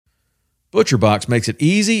ButcherBox makes it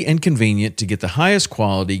easy and convenient to get the highest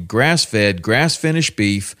quality grass-fed, grass-finished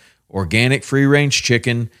beef, organic free-range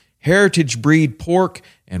chicken, heritage breed pork,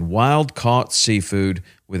 and wild-caught seafood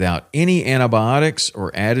without any antibiotics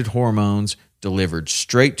or added hormones, delivered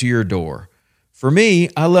straight to your door. For me,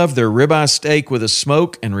 I love their ribeye steak with a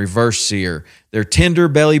smoke and reverse sear, their tender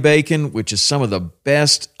belly bacon, which is some of the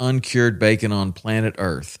best uncured bacon on planet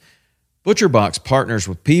Earth. ButcherBox partners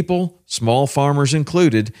with people, small farmers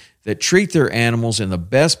included, that treat their animals in the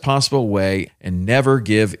best possible way and never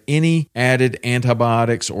give any added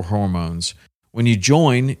antibiotics or hormones. When you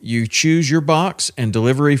join, you choose your box and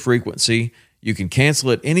delivery frequency. You can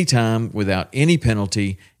cancel at any time without any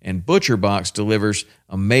penalty, and ButcherBox delivers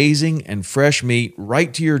amazing and fresh meat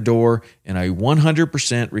right to your door in a 100%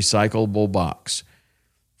 recyclable box.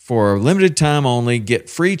 For a limited time only,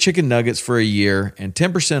 get free chicken nuggets for a year and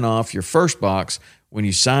 10% off your first box when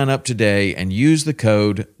you sign up today and use the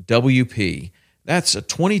code WP. That's a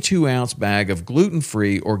 22-ounce bag of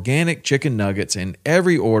gluten-free organic chicken nuggets in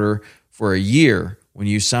every order for a year when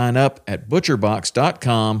you sign up at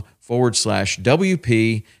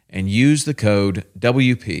butcherbox.com/WP and use the code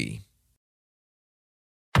WP.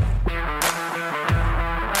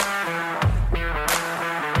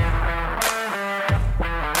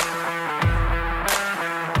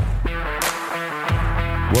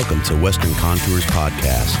 Welcome to Western Contours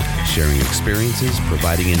Podcast, sharing experiences,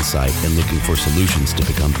 providing insight, and looking for solutions to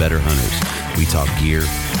become better hunters. We talk gear,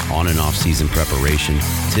 on and off season preparation,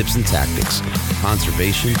 tips and tactics,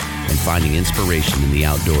 conservation, and finding inspiration in the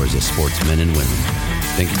outdoors as sportsmen and women.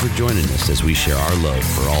 Thank you for joining us as we share our love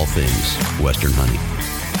for all things Western hunting.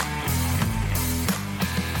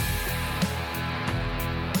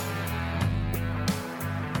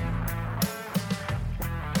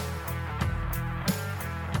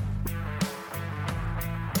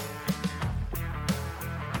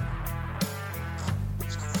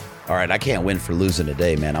 All right, I can't win for losing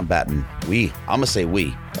today, man. I'm batting we. I'm going to say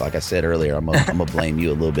we. Like I said earlier, I'm going to blame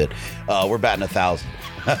you a little bit. We're batting 1,000.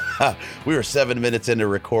 We were 7 minutes into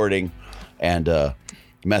recording, and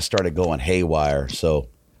mess started going haywire. So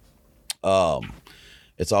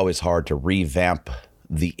it's always hard to revamp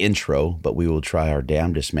the intro, but we will try our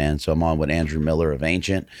damnedest, man. So I'm on with Andrew Miller of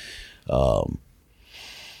Anxynt.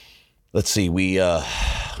 Let's see. We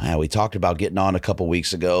talked about getting on a couple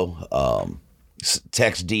weeks ago.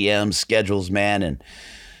 Text DMs, schedules, man, and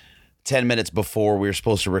 10 minutes before we were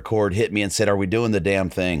supposed to record, hit me and said, "Are we doing the damn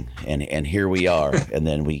thing?" And here we are. And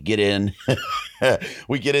then we get in,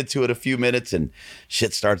 we get into it a few minutes, and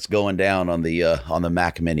shit starts going down on the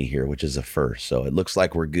Mac Mini here, which is a first. So it looks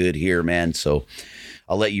like we're good here, man. So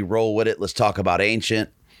I'll let you roll with it. Let's talk about Anxynt.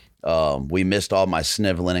 We missed all my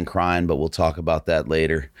sniveling and crying, but we'll talk about that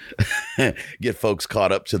later. Get folks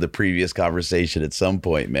caught up to the previous conversation at some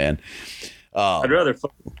point, man. I'd rather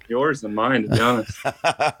yours than mine, to be honest.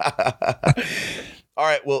 All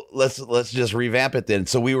right, well, let's just revamp it then.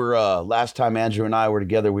 So we were last time Andrew and I were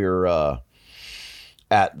together, we were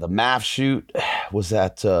at the MAF shoot.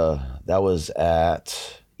 That was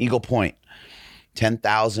at Eagle Point,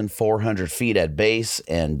 10,400 feet at base,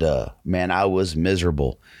 and man, I was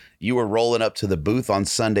miserable. You were rolling up to the booth on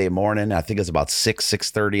Sunday morning. I think it was about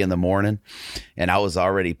 6:30 in the morning. And I was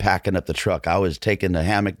already packing up the truck. I was taking the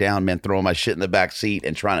hammock down, man, throwing my shit in the back seat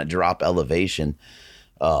and trying to drop elevation.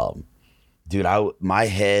 Dude, my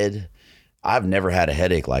head, I've never had a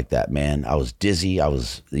headache like that, man. I was dizzy. I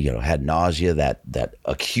was, had nausea. That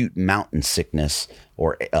acute mountain sickness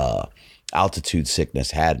or altitude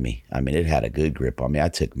sickness had me. I mean, it had a good grip on me. I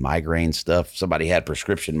took migraine stuff. Somebody had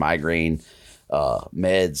prescription migraine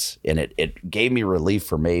meds, and it gave me relief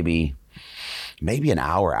for maybe an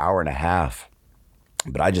hour and a half,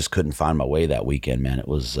 but I just couldn't find my way that weekend, man.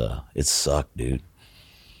 It sucked, dude.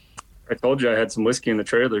 I told you I had some whiskey in the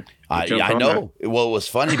trailer. I know. Well, it was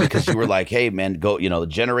funny because you were like, "Hey, man, go, the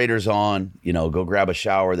generator's on, go grab a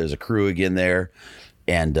shower. There's a crew again there."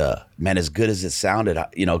 And man, as good as it sounded,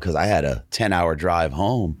 because I had a 10-hour drive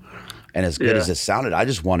home, and as good as it sounded, I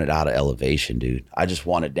just wanted out of elevation, dude. I just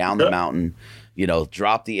wanted down the mountain,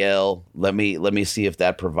 drop the L. Let me see if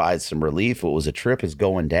that provides some relief. It was a trip. It's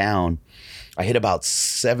going down. I hit about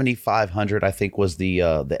 7,500, I think, was the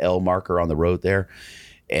L marker on the road there,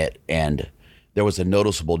 and there was a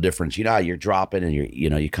noticeable difference. You know how you're dropping and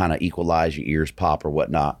you kind of equalize, your ears pop or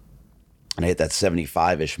whatnot. And I hit that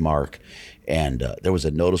 75-ish mark, and there was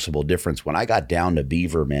a noticeable difference. When I got down to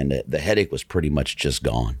Beaver, man, the headache was pretty much just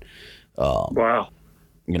gone. Wow.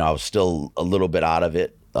 I was still a little bit out of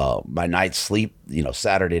it. My night's sleep,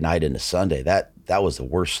 Saturday night into Sunday, that was the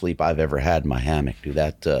worst sleep I've ever had in my hammock, dude.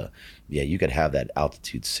 That, you could have that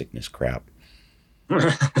altitude sickness crap.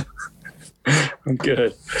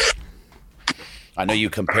 Good. I know you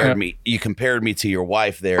compared me to your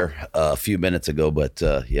wife there a few minutes ago, but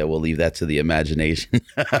yeah, we'll leave that to the imagination.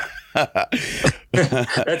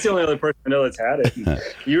 That's the only other person I know that's had it. And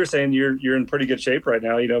you were saying you're in pretty good shape right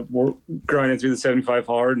now. You know, we're grinding through the 75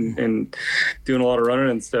 hard and doing a lot of running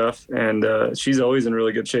and stuff. And she's always in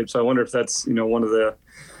really good shape. So I wonder if that's, you know, one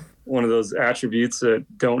of those attributes that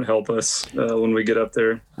don't help us when we get up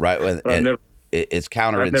there. Right. It's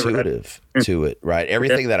counterintuitive to it, right?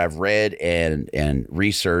 Everything that I've read and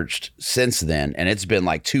researched since then, and it's been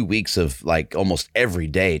like 2 weeks of like almost every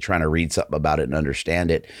day trying to read something about it and understand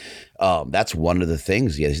it. That's one of the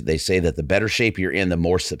things. They say that the better shape you're in, the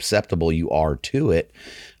more susceptible you are to it.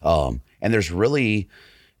 And there's really,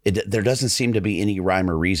 there doesn't seem to be any rhyme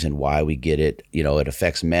or reason why we get it. You know, it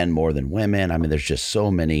affects men more than women. I mean, there's just so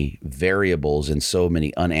many variables and so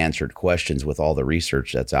many unanswered questions with all the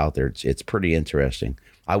research that's out there. It's pretty interesting.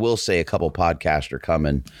 I will say a couple podcasts are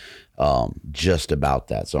coming just about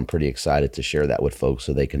that. So I'm pretty excited to share that with folks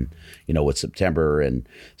so they can, you know, with September and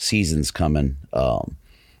seasons coming,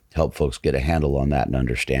 help folks get a handle on that and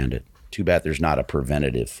understand it. Too bad there's not a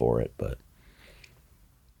preventative for it, but.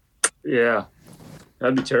 Yeah.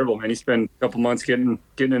 That'd be terrible, man. You spend a couple months getting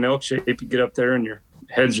in elk shape, you get up there and your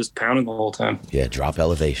head's just pounding the whole time. Yeah, drop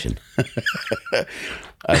elevation.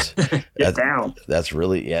 That's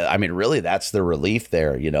really, yeah. I mean, really, that's the relief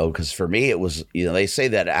there, you know, because for me, it was, you know, they say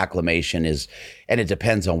that acclimation is, and it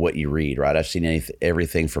depends on what you read, right? I've seen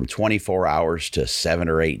everything from 24 hours to 7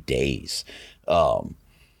 or 8 days.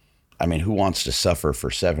 I mean, who wants to suffer for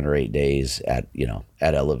 7 or 8 days at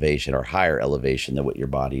elevation or higher elevation than what your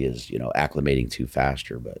body is, you know, acclimating to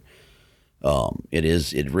faster? But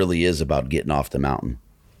it really is about getting off the mountain.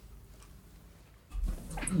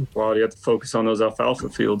 Well, you have to focus on those alfalfa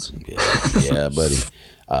fields. Yeah, buddy.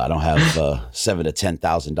 I don't have $7,000 to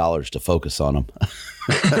 $10,000 to focus on them.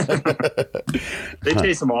 They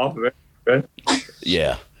chase them off of it, right?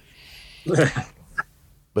 Yeah.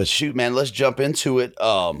 But shoot, man, let's jump into it.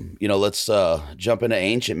 Let's jump into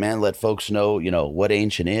Anxynt, man. Let folks know, you know, what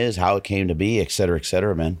Anxynt is, how it came to be, et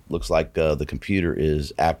cetera, man. Looks like the computer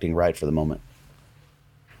is acting right for the moment.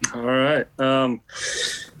 All right.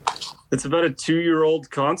 It's about a 2-year-old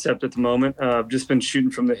concept at the moment. I've just been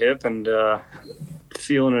shooting from the hip and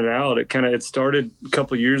feeling it out. It started a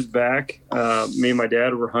couple of years back. Me and my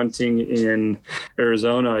dad were hunting in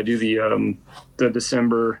Arizona. I do the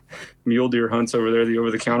December mule deer hunts over there, the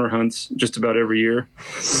over-the-counter hunts, just about every year.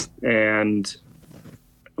 And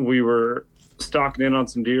we were stalking in on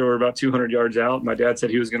some deer. We're about 200 yards out. My dad said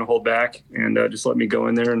he was going to hold back and just let me go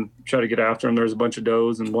in there and try to get after him. There was a bunch of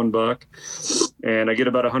does and one buck. And I get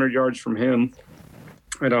about 100 yards from him.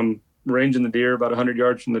 And I'm ranging the deer about 100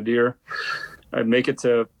 yards from the deer. I make it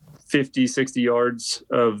to 50, 60 yards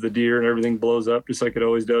of the deer and everything blows up just like it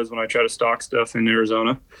always does when I try to stalk stuff in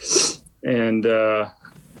Arizona. And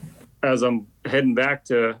as I'm heading back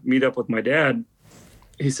to meet up with my dad,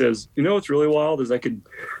 he says, you know, what's really wild is I could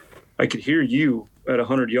hear you at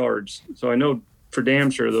 100 yards. So I know for damn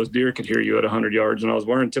sure those deer could hear you at 100 yards. And I was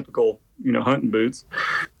wearing typical, you know, hunting boots.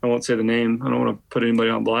 I won't say the name. I don't want to put anybody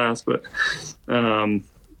on blast, but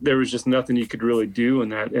there was just nothing you could really do in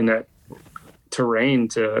that terrain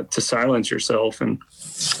to silence yourself. And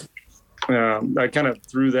I kind of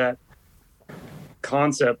threw that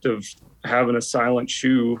concept of having a silent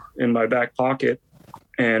shoe in my back pocket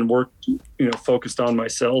and worked, you know, focused on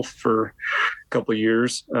myself for a couple of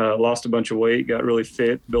years, lost a bunch of weight, got really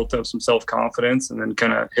fit, built up some self-confidence, and then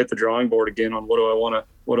kind of hit the drawing board again on what do I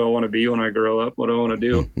want to be when I grow up? What do I want to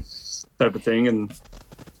do? Type of thing. And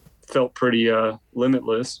felt pretty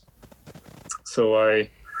limitless. So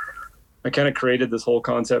I kind of created this whole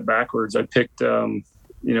concept backwards. I picked,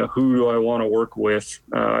 who do I want to work with?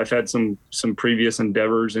 I've had some previous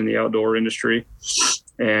endeavors in the outdoor industry,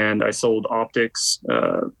 and I sold optics,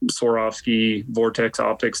 Swarovski, Vortex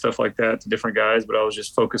optics, stuff like that to different guys, but I was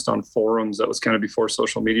just focused on forums. That was kind of before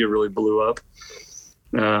social media really blew up.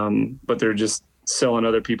 But they're just selling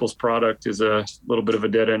other people's product is a little bit of a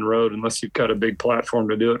dead end road unless you've got a big platform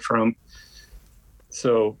to do it from.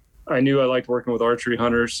 So I knew I liked working with archery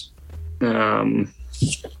hunters.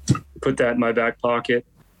 Put that in my back pocket.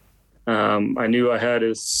 I knew I had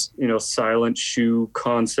this, silent shoe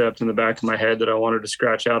concept in the back of my head that I wanted to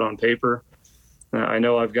scratch out on paper. I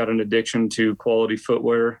know I've got an addiction to quality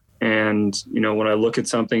footwear. And, when I look at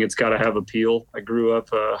something, it's got to have appeal. I grew up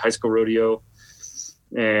high school rodeo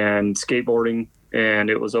and skateboarding. And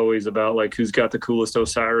it was always about like, who's got the coolest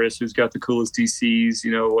Osiris, who's got the coolest DCs,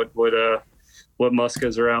 what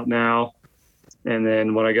Muscas are out now. And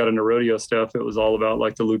then when I got into rodeo stuff, it was all about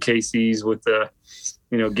like the Lucchese's with the,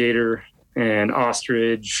 gator and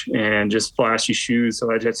ostrich and just flashy shoes.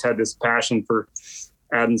 So I just had this passion for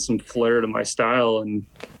adding some flair to my style, and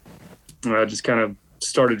I just kind of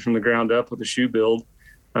started from the ground up with a shoe build.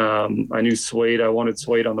 I knew suede. I wanted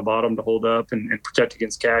suede on the bottom to hold up and protect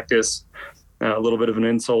against cactus. A little bit of an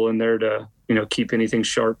insole in there to, keep anything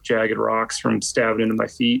sharp, jagged rocks from stabbing into my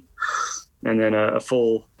feet. And then a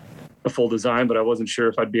full design, but I wasn't sure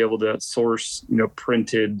if I'd be able to source,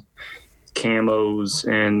 printed camos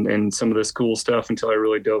and some of this cool stuff until I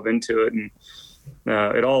really dove into it. And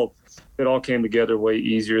it all came together way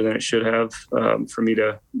easier than it should have, for me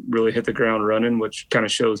to really hit the ground running, which kind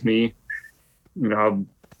of shows me,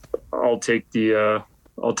 I'll take the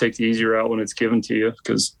easy route when it's given to you,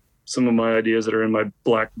 because some of my ideas that are in my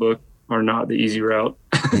black book are not the easy route.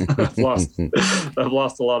 I've lost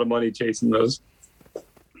a lot of money chasing those.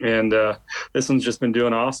 And this one's just been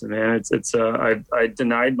doing awesome, man. I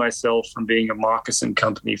denied myself from being a moccasin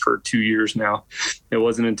company for 2 years now. It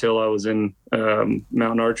wasn't until I was in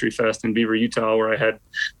Mountain Archery Fest in Beaver, Utah, where I had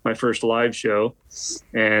my first live show,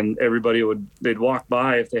 and they'd walk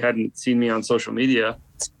by if they hadn't seen me on social media,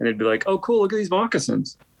 and they'd be like, "Oh, cool, look at these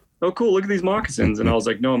moccasins. Oh, cool, look at these moccasins." And I was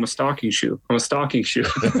like, "No, I'm a stocking shoe. I'm a stocking shoe."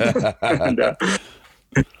 And,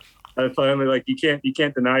 I finally, you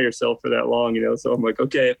can't deny yourself for that long, So I'm like,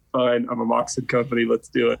 okay, fine. I'm a moccasin company. Let's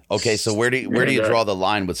do it. Okay. So where do you draw the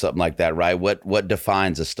line with something like that, right? What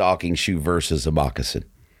defines a stocking shoe versus a moccasin?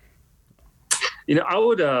 I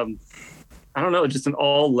would, I don't know, just an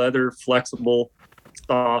all leather, flexible,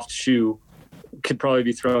 soft shoe could probably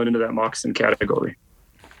be thrown into that moccasin category.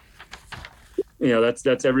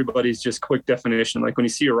 That's everybody's just quick definition. Like when you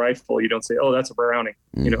see a rifle, you don't say, "Oh, that's a Browning."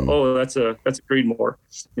 Mm-hmm. "Oh, that's a Creedmoor."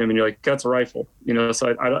 You're like, "That's a rifle."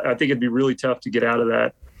 So I think it'd be really tough to get out of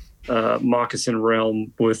that moccasin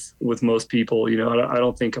realm with most people. I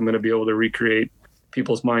don't think I'm going to be able to recreate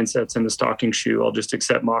people's mindsets in the stocking shoe. I'll just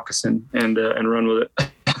accept moccasin and run with it.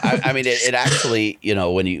 I mean, it actually,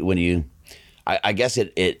 when you. I guess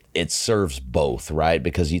it serves both, right?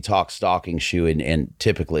 Because you talk stocking shoe and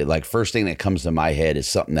typically, like, first thing that comes to my head is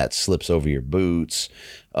something that slips over your boots.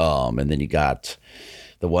 And then you got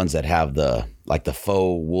the ones that have the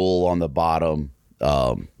faux wool on the bottom.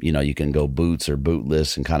 You can go boots or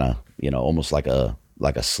bootless and kind of, almost like a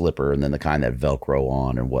slipper, and then the kind that Velcro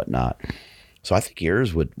on and whatnot. So I think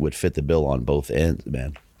yours would fit the bill on both ends,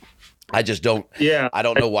 man. I just don't. Yeah. I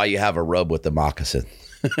don't know why you have a rub with the moccasin.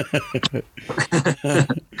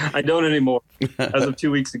 I don't anymore. As of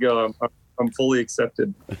 2 weeks ago, I'm fully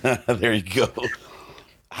accepted. There you go.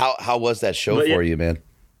 How was that show for you, man?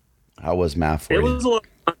 How was math for you? It was a lot of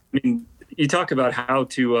fun. I mean, you talk about how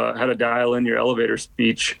to dial in your elevator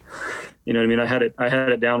speech. You know what I mean? I had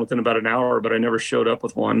it down within about an hour, but I never showed up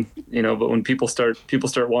with one. But when people start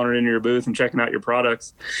wandering into your booth and checking out your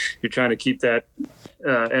products, you're trying to keep that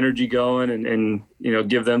energy going and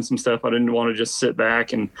give them some stuff. I didn't want to just sit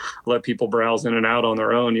back and let people browse in and out on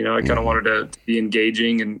their own. I kind of wanted to be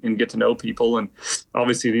engaging and get to know people. And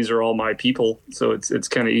obviously these are all my people, so it's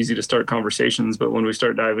kind of easy to start conversations. But when we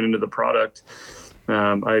start diving into the product,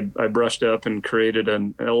 I brushed up and created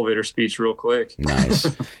an elevator speech real quick. Nice.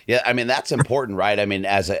 Yeah. I mean, that's important, right? I mean,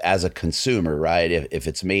 as a consumer, right? If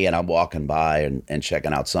it's me and I'm walking by and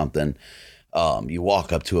checking out something, you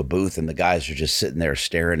walk up to a booth and the guys are just sitting there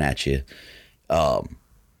staring at you.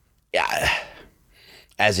 Yeah.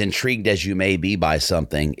 As intrigued as you may be by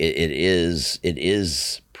something, it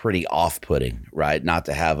is pretty off-putting, right? Not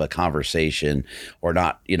to have a conversation or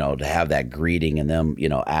not, to have that greeting and them,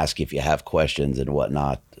 ask if you have questions and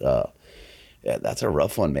whatnot. Yeah, that's a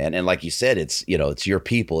rough one, man. And like you said, it's your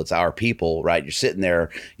people, it's our people, right? You're sitting there,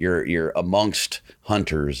 you're amongst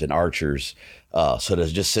hunters and archers. So to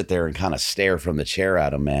just sit there and kind of stare from the chair at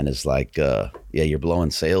them, man, is like, you're blowing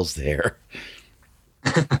sales there.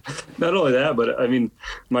 Not only that, but I mean,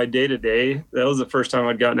 my day-to-day, that was the first time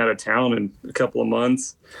I'd gotten out of town in a couple of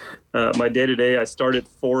months. My day-to-day, I start at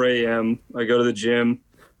 4 a.m. I go to the gym.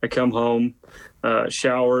 I come home,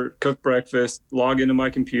 shower, cook breakfast, log into my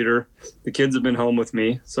computer. The kids have been home with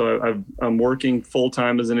me, so I'm working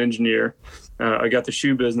full-time as an engineer. I got the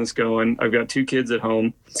shoe business going. I've got 2 kids at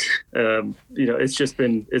home. It's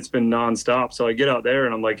been nonstop. So I get out there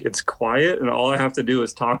and I'm like, it's quiet, and all I have to do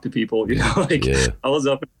is talk to people. I was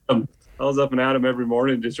up and at 'em every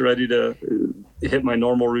morning, just ready to hit my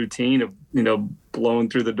normal routine of blowing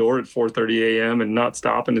through the door at 4:30 a.m. and not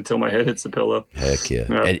stopping until my head hits the pillow. Heck yeah.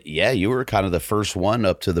 And you were kind of the first one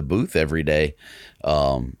up to the booth every day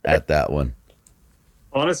at that one.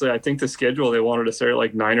 Honestly, I think the schedule, they wanted to start at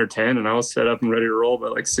like 9 or 10, and I was set up and ready to roll by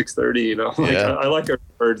like 6:30. You know, like I like our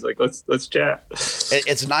birds. Like let's chat.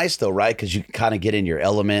 It's nice though, right? Because you kind of get in your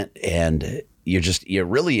element, and you're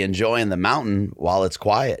really enjoying the mountain while it's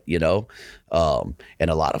quiet. You know, and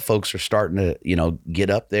a lot of folks are starting to get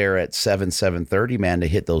up there at 7:30, man, to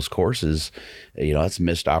hit those courses. You know, it's a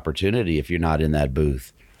missed opportunity if you're not in that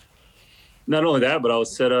booth. Not only that, but I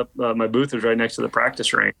was set up. My booth was right next to the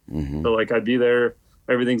practice range, so like I'd be there.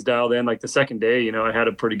 Everything's dialed in. Like the second day, I had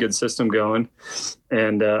a pretty good system going,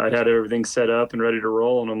 and I'd had everything set up and ready to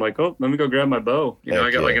roll. And I'm like, oh, let me go grab my bow.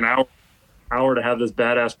 I got like an hour to have this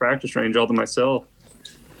badass practice range all to myself.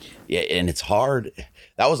 Yeah, and it's hard.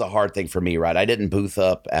 That was a hard thing for me, right? I didn't booth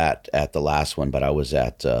up at the last one, but I was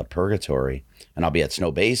at Purgatory, and I'll be at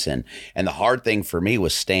Snow Basin. And the hard thing for me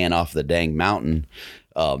was staying off the dang mountain.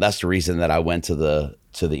 That's the reason that I went to the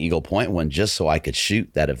Eagle Point one, just so I could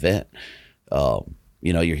shoot that event.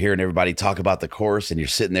 You're hearing everybody talk about the course, and you're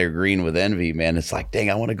sitting there green with envy, man. It's like, dang,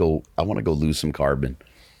 I want to go lose some carbon.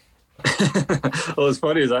 Well, what's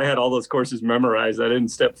funny is I had all those courses memorized. I didn't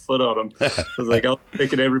step foot on them. I was like, I'm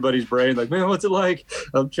picking everybody's brain. Like, man, what's it like?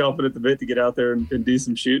 I'm chomping at the bit to get out there and do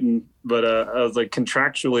some shooting. But I was like,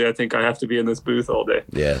 contractually, I think I have to be in this booth all day.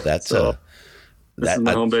 Yeah, that's this is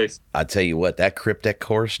my home base. I tell you what, that Cryptek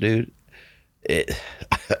course, dude.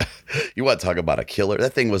 You want to talk about a killer?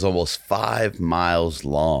 That thing was almost 5 miles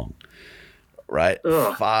long, right?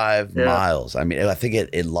 Ugh, 5 miles. I mean, I think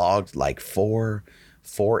it logged like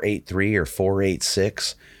 483 or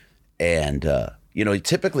 486. And,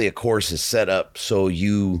 typically a course is set up so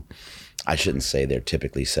I shouldn't say they're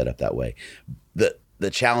typically set up that way.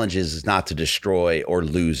 The challenge is not to destroy or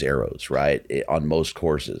lose arrows, right? On most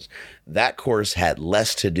courses. That course had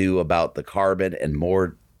less to do about the carbon and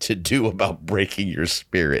more to do about breaking your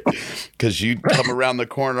spirit, because you come around the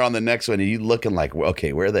corner on the next one and you looking like,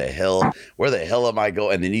 okay, where the hell am I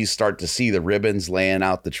going? And then you start to see the ribbons laying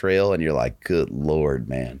out the trail, and you're like, good Lord,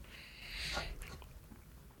 man.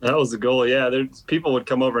 That was the goal. Yeah, people would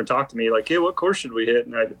come over and talk to me like, hey, what course should we hit?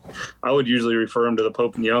 And I would usually refer them to the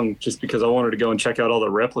Pope and Young, just because I wanted to go and check out all the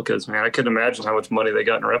replicas. Man, I couldn't imagine how much money they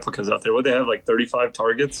got in replicas out there. Would they have like 35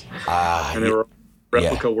 targets? And they were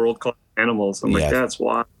replica world-class animals. I'm like, that's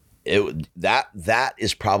wild. That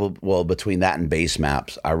is probably, between that and base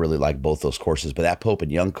maps, I really like both those courses. But that Pope and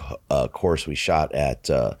Young course we shot at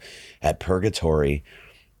Purgatory,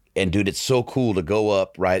 and dude, it's so cool to go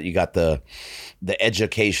up, right? You got the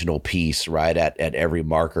educational piece, right, at every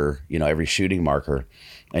marker, every shooting marker,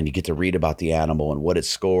 and you get to read about the animal and what it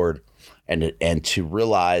scored, and to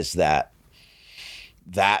realize that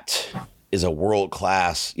is a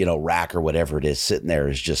world-class, rack or whatever it is sitting there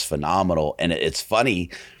is just phenomenal. And it's funny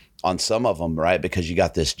on some of them, right? Because you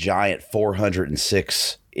got this giant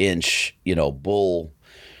 406-inch, bull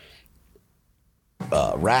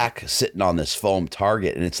rack sitting on this foam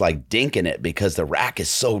target, and it's like dinking it because the rack is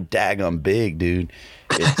so daggum big, dude.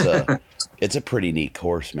 It's a pretty neat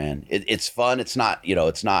course, man. It's fun. It's not,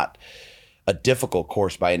 it's not a difficult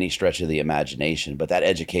course by any stretch of the imagination, but that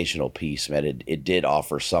educational piece, man, it did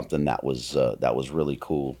offer something that was really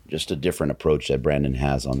cool. Just a different approach that Brandon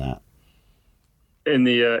has on that. In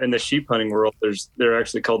the sheep hunting world, they're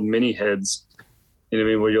actually called mini heads. You know what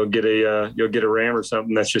I mean? Where you'll get a ram or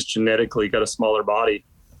something that's just genetically got a smaller body,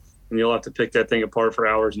 and you'll have to pick that thing apart for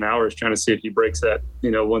hours and hours trying to see if he breaks that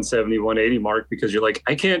 170, 180 mark, because you're like,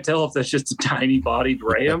 I can't tell if that's just a tiny bodied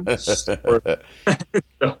ram. So,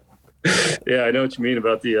 yeah, I know what you mean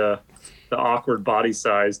about the awkward body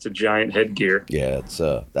size to giant headgear. Yeah,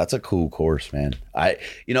 that's a cool course, man.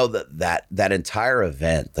 That entire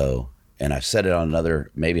event though, and I've said it on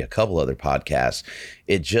maybe a couple other podcasts,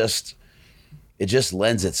 it just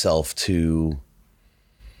lends itself to,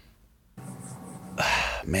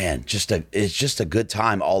 man, it's just a good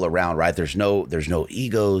time all around, right? There's no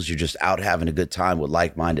egos. You're just out having a good time with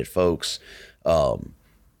like-minded folks.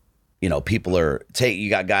 People you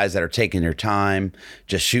got guys that are taking their time,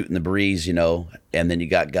 just shooting the breeze, and then you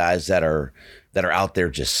got guys that are out there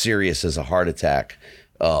just serious as a heart attack,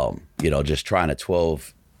 just trying to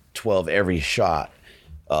 12 every shot.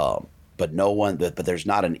 But but there's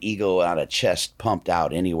not an ego out, a chest pumped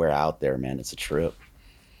out anywhere out there, man. It's a trip.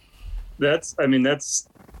 That's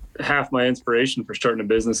half my inspiration for starting a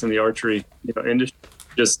business in the archery, industry.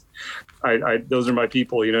 Just, those are my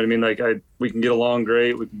people, you know what I mean? Like we can get along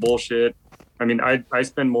great. We can bullshit. I mean, I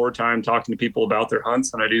spend more time talking to people about their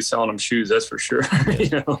hunts than I do selling them shoes. That's for sure.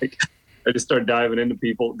 I just start diving in with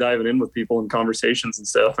people in conversations and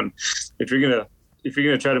stuff. And if you're going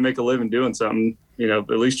to try to make a living doing something, at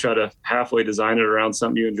least try to halfway design it around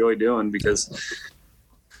something you enjoy doing, because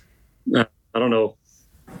I don't know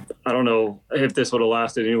I don't know if this would have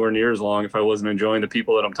lasted anywhere near as long if I wasn't enjoying the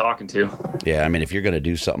people that I'm talking to. Yeah, I mean, if you're going to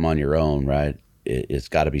do something on your own, right, it's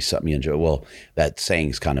got to be something you enjoy. Well, that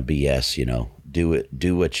saying's kind of BS, you know.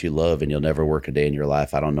 Do what you love, and you'll never work a day in your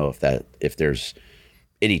life. I don't know if there's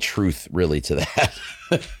any truth really to that.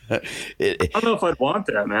 I don't know if I'd want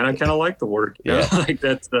that, man. I kind of like the work. Yeah. Like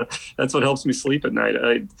that's what helps me sleep at night.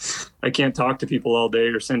 I can't talk to people all day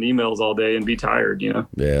or send emails all day and be tired, you know?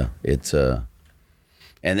 Yeah. It's, and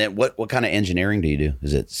then what kind of engineering do you do?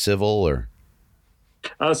 Is it civil or?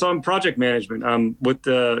 So I'm project management. With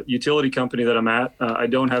the utility company that I'm at. I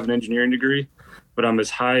don't have an engineering degree, but I'm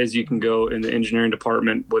as high as you can go in the engineering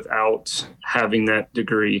department without having that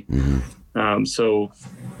degree. Mm-hmm. So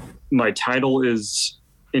my title is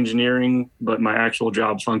engineering, but my actual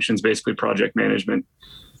job function is basically project management.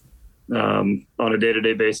 On a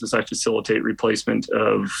day-to-day basis, I facilitate replacement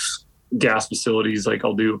of gas facilities. Like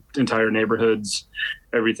I'll do entire neighborhoods,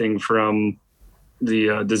 everything from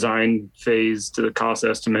the design phase to the cost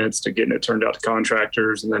estimates to getting it turned out to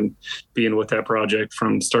contractors and then being with that project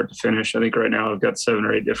from start to finish. I think right now I've got 7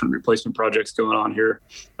 or 8 different replacement projects going on here.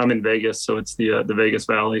 I'm in Vegas, so it's the Vegas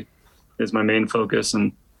Valley is my main focus,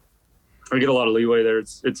 and I get a lot of leeway there.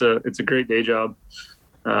 It's a great day job.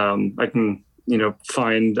 I can,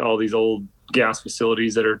 find all these old gas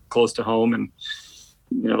facilities that are close to home and,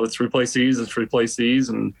 let's replace these.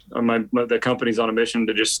 And the company's on a mission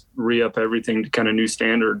to just re-up everything to kind of new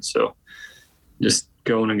standards. So just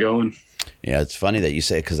going. Yeah. It's funny that you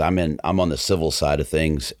say, cause I'm on the civil side of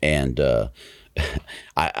things, and,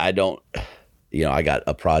 I don't, I got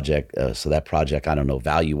a project. So that project, I don't know,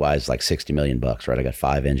 value wise, like $60 million, right? I got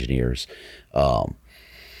 5 engineers, 4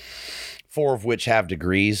 of which have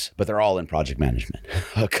degrees, but they're all in project management.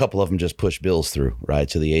 A couple of them just push bills through, right,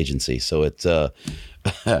 to the agency. So it's,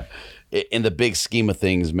 in the big scheme of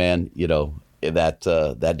things, man,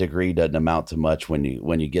 that degree doesn't amount to much when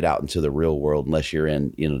you get out into the real world, unless you're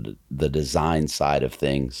in, the design side of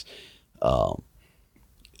things.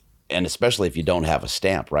 And especially if you don't have a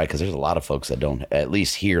stamp, right? Because there's a lot of folks that don't, at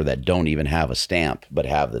least here, that don't even have a stamp, but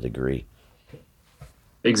have the degree.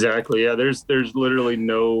 Exactly. Yeah. There's literally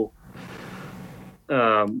no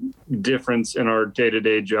difference in our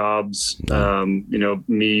day-to-day jobs.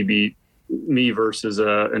 Me versus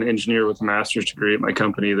an engineer with a master's degree at my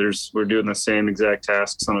company. We're doing the same exact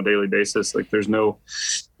tasks on a daily basis. Like there's no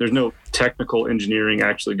technical engineering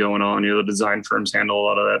actually going on. The design firms handle a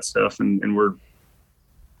lot of that stuff, and we're,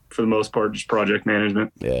 for the most part, just project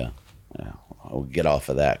management. Yeah. I'll get off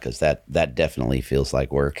of that, because that definitely feels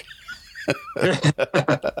like work.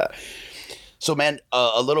 So, man,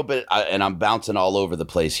 a little bit, and I'm bouncing all over the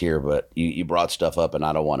place here, but you brought stuff up, and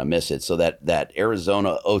I don't want to miss it. So that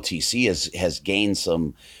Arizona OTC has gained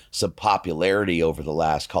some popularity over the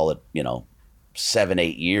last, call it,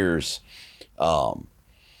 7-8 years. And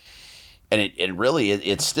it really,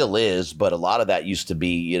 it still is, but a lot of that used to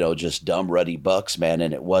be, just dumb, ruddy bucks, man.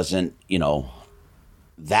 And it wasn't,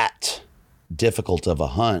 that difficult of a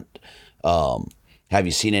hunt. Have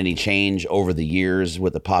you seen any change over the years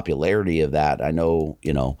with the popularity of that? I know,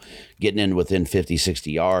 getting in within 50,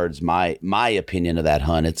 60 yards, my opinion of that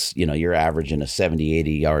hunt, it's, you're averaging a 70,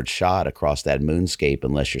 80 yard shot across that moonscape,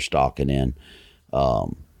 unless you're stalking in.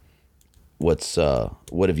 What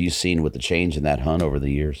have you seen with the change in that hunt over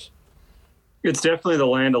the years? It's definitely the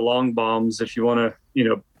land of long bombs. If you want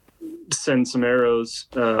to, send some arrows,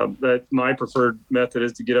 that my preferred method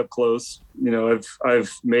is to get up close.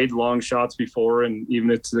 I've made long shots before, and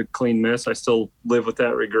even if it's a clean miss, I still live with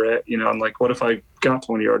that regret. I'm like, what if I got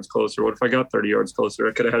 20 yards closer? What if I got 30 yards closer?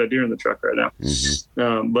 I could have had a deer in the truck right now.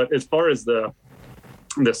 Mm-hmm. But as far as the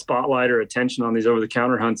spotlight or attention on these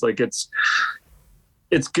over-the-counter hunts, like it's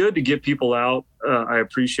good to get people out. I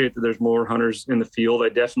appreciate that there's more hunters in the field. I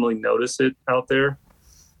definitely notice it out there.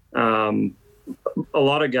 A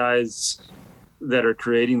lot of guys that are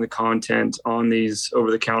creating the content on these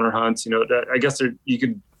over-the-counter hunts, I guess you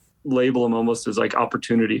could label them almost as like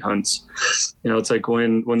opportunity hunts. It's like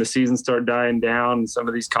when the seasons start dying down, some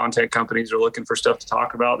of these content companies are looking for stuff to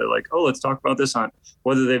talk about. They're like, oh, let's talk about this hunt,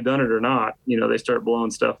 whether they've done it or not. They start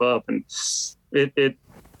blowing stuff up, and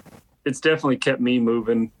it's definitely kept me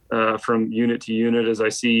moving from unit to unit as I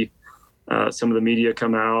see some of the media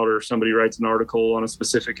come out, or somebody writes an article on a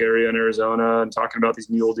specific area in Arizona and talking about these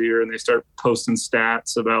mule deer, and they start posting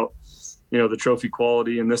stats about, the trophy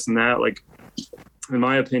quality and this and that. Like, in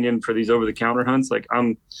my opinion, for these over-the-counter hunts, like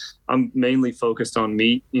I'm mainly focused on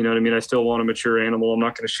meat. You know what I mean? I still want a mature animal. I'm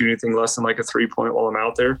not going to shoot anything less than like a 3-point while I'm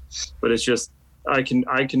out there, but it's just, I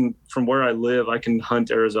can, from where I live, I can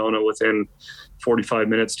hunt Arizona within 45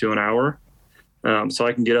 minutes to an hour. So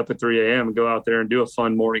I can get up at 3 a.m. and go out there and do a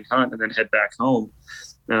fun morning hunt and then head back home.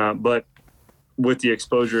 But with the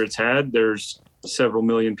exposure it's had, there's several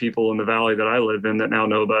million people in the valley that I live in that now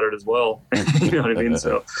know about it as well. You know what I mean?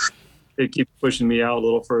 So it keeps pushing me out a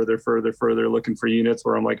little further, looking for units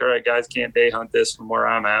where I'm like, all right, guys can't day hunt this from where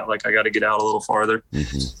I'm at. Like I got to get out a little farther.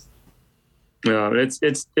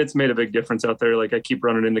 It's made a big difference out there. Like I keep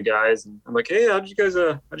running into guys and I'm like, hey, how'd you guys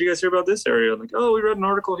hear about this area? I'm like, oh, we read an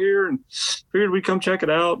article here and figured we'd come check it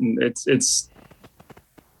out. And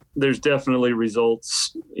there's definitely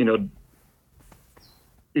results,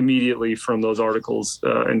 immediately from those articles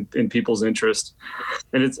and people's interest.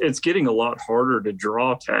 And it's getting a lot harder to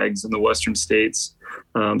draw tags in the Western states.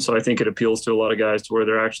 So I think it appeals to a lot of guys to where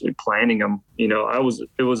they're actually planning them.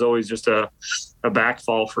 It was always just a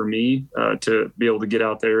backfall for me to be able to get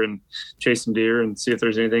out there and chase some deer and see if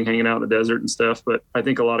there's anything hanging out in the desert and stuff. But I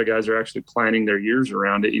think a lot of guys are actually planning their years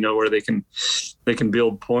around it, where they can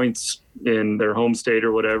build points in their home state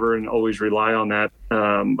or whatever and always rely on that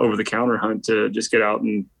over the counter hunt to just get out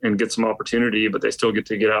and get some opportunity, but they still get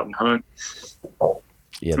to get out and hunt.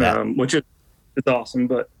 Yeah, which is awesome,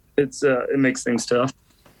 but it makes things tough.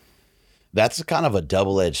 That's kind of a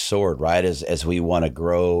double-edged sword, right? As we want to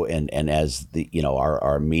grow and as the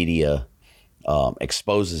our media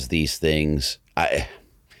exposes these things, I'm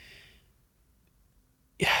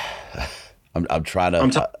trying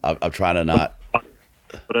to not.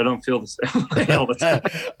 But I don't feel the same way all the time.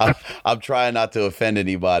 I'm trying not to offend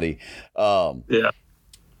anybody. Yeah.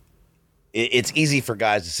 It's easy for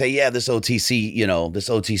guys to say, yeah, this OTC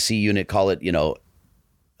unit, call it,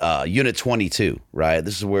 Unit 22, right?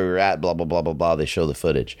 This is where we're at, blah, blah, blah, blah, blah. They show the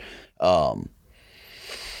footage.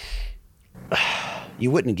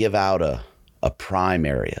 You wouldn't give out a prime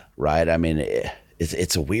area, right? I mean,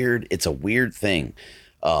 it's a weird thing.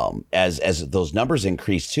 As those numbers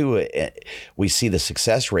increase too, we see the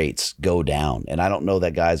success rates go down. And I don't know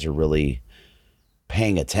that guys are really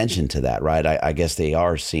paying attention to that, right? I guess they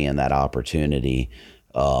are seeing that opportunity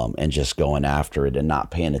and just going after it and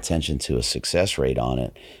not paying attention to a success rate on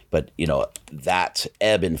it. But, that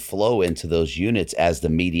ebb and flow into those units as the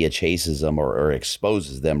media chases them or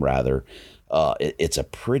exposes them rather, it's a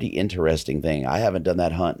pretty interesting thing. I haven't done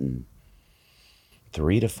that hunt in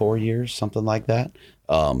 3 to 4 years, something like that,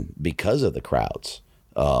 because of the crowds.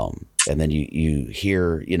 And then you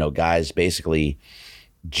hear, guys basically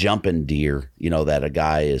jumping deer, that a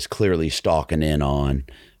guy is clearly stalking in on.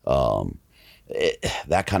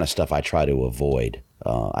 That kind of stuff I try to avoid.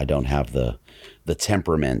 I don't have the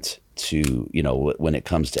temperament to, when it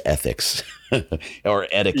comes to ethics or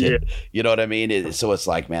etiquette, You know what I mean? So it's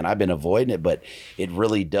like, man, I've been avoiding it, but it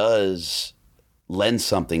really does lend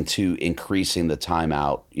something to increasing the time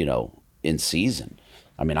out, in season.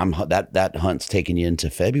 I mean, that hunt's taking you into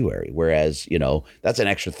February, whereas, that's an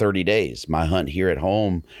extra 30 days. My hunt here at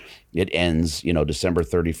home, it ends, December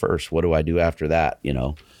 31st. What do I do after that?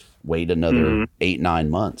 Wait another 8-9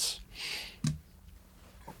 months.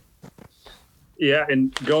 Yeah.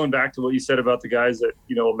 And going back to what you said about the guys that,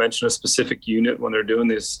 mention a specific unit when they're doing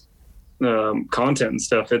this content and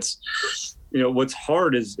stuff, it's, what's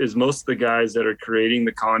hard is most of the guys that are creating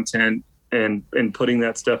the content and putting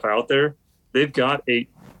that stuff out there, they've got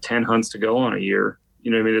 8-10 hunts to go on a year.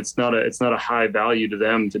 It's not a high value to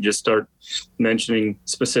them to just start mentioning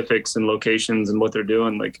specifics and locations and what they're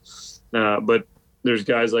doing. But there's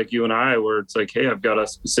guys like you and I where it's like, hey, I've got a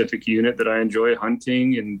specific unit that I enjoy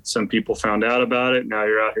hunting and some people found out about it. Now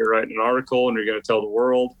you're out here writing an article and you're going to tell the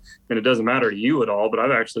world, and it doesn't matter to you at all, but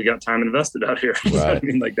I've actually got time invested out here. Right. You know what I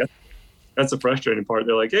mean? That's the frustrating part.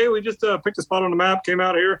 They're like, hey, we just picked a spot on the map, came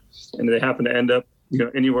out here, and they happen to end up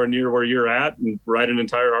anywhere near where you're at and write an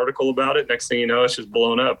entire article about it. Next thing you know, it's just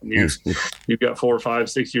blown up. And you've got 4, 5,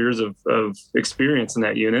 6 years of experience in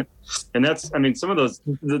that unit. And that's, some of those,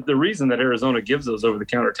 the reason that Arizona gives those over the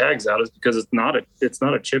counter tags out is because it's not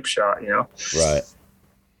a chip shot, Right.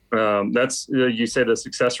 That's, you say the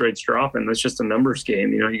success rate's dropping. That's just a numbers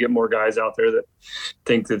game. You get more guys out there that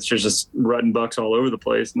think that it's just rutting bucks all over the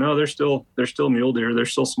place. No, they're still mule deer. They're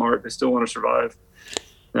still smart. They still want to survive.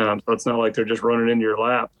 So it's not like they're just running into your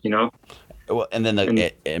lap, Well, and then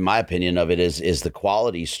in my opinion of it is the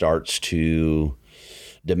quality starts to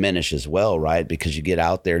diminish as well, right? Because you get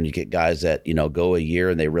out there and you get guys that, go a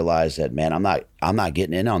year and they realize that, man, I'm not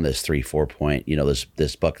getting in on this 3-4 point,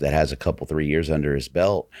 this buck that has a couple, 3 years under his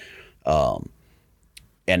belt. And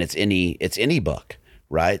it's any buck,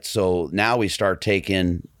 right? So now we start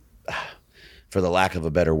taking, for the lack of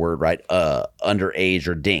a better word, right, underage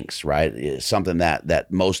or dinks, right? Something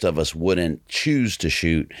that most of us wouldn't choose to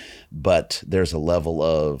shoot, but there's a level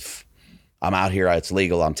of I'm out here, it's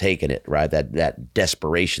legal, I'm taking it, right? That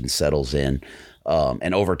desperation settles in.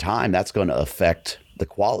 And over time, that's going to affect the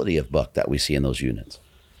quality of buck that we see in those units.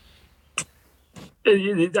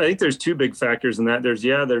 I think there's two big factors in that.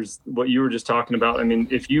 There's what you were just talking about. I mean,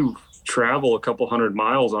 if you travel a couple 100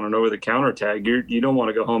 miles on an over-the-counter tag, you don't want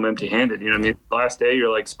to go home empty-handed. You know what I mean? Last day,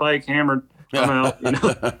 you're like, spike, hammered, I'm out.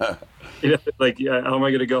 You know, like, yeah, how am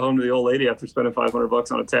I going to go home to the old lady after spending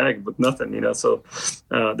 $500 on a tag with nothing? You know, so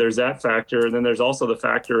there's that factor, and then there's also the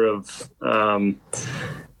factor of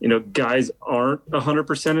guys aren't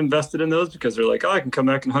 100% invested in those because they're like, oh, I can come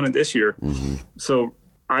back and hunt it this year. Mm-hmm. So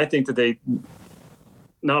I think that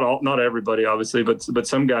not everybody obviously, but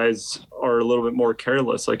some guys are a little bit more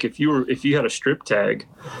careless. Like if you had a strip tag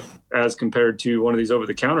as compared to one of these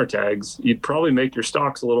over-the-counter tags, you'd probably make your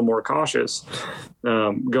stocks a little more cautious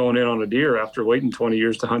going in on a deer after waiting 20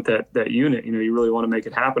 years to hunt that unit. You know, you really want to make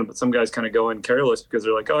it happen, but some guys kind of go in careless because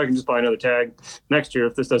they're like, oh, I can just buy another tag next year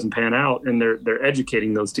if this doesn't pan out, and they're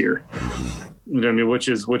educating those deer. You know what I mean? Which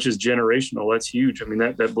is generational. That's huge. I mean,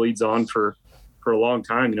 that bleeds on for a long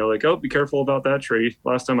time, you know, like, oh, be careful about that tree.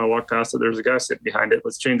 Last time I walked past it, there was a guy sitting behind it.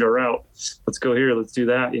 Let's change our route. Let's go here. Let's do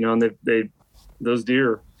that. You know, and those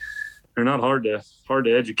deer, they're not hard to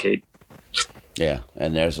educate. Yeah.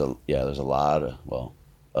 And there's a lot of,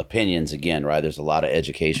 opinions again, right? There's a lot of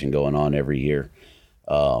education going on every year.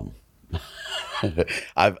 I'm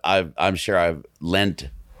sure I've lent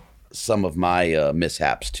some of my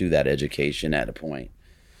mishaps to that education at a point.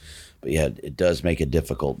 But yeah, it does make it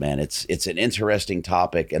difficult, man. It's an interesting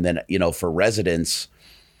topic. And then, you know, for residents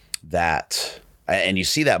and you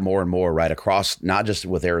see that more and more right across, not just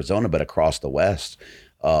with Arizona, but across the West,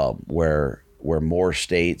 where more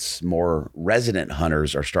states, more resident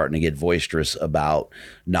hunters are starting to get boisterous about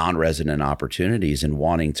non-resident opportunities and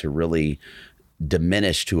wanting to really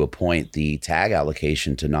diminish to a point the tag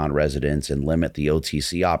allocation to non-residents and limit the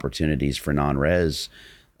OTC opportunities for non-res.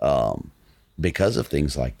 Because of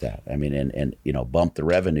things like that. I mean, and you know, bump the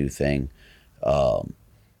revenue thing.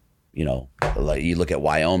 You know, like you look at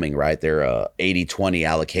Wyoming, right? Their 80-20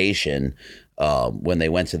 allocation, when they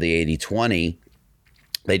went to the 80-20,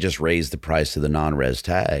 they just raised the price of the non-res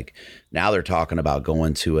tag. Now they're talking about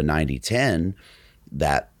going to a 90-10.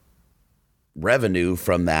 That revenue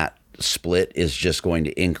from that split is just going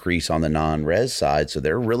to increase on the non-res side. So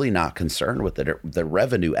they're really not concerned with the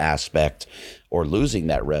revenue aspect or losing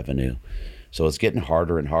that revenue. So it's getting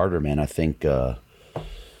harder and harder, man. I think I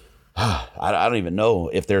don't even know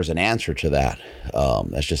if there's an answer to that.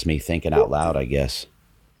 That's just me thinking out loud, I guess.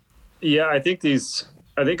 Yeah, I think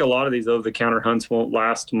a lot of these over-the-counter hunts won't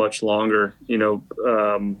last much longer. You know,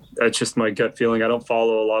 that's just my gut feeling. I don't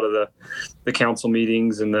follow a lot of the council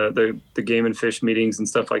meetings and the game and fish meetings and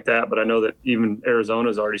stuff like that. But I know that even Arizona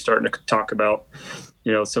is already starting to talk about,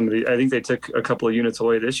 you know, I think they took a couple of units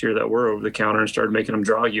away this year that were over the counter and started making them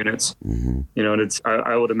draw units. Mm-hmm. You know, and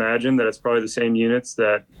I would imagine that it's probably the same units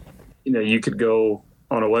that, you know, you could go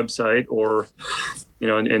on a website or, you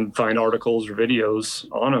know, and find articles or videos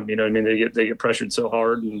on them. You know what I mean? They get pressured so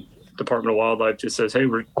hard, and Department of Wildlife just says, hey,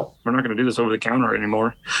 we're not going to do this over the counter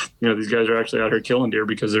anymore. You know, these guys are actually out here killing deer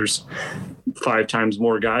because there's 5 times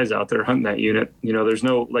more guys out there hunting that unit. You know, there's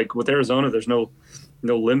no, like with Arizona, there's no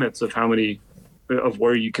limits of how many of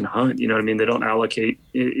where you can hunt. You know what I mean? They don't allocate,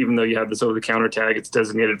 even though you have this over-the-counter tag, it's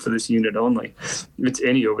designated for this unit only. It's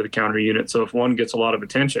any over-the-counter unit. So if one gets a lot of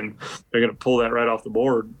attention, they're going to pull that right off the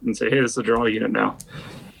board and say, hey, this is a draw unit now.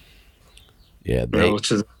 Yeah.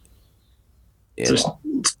 Which is it's a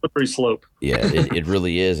slippery slope. Yeah, it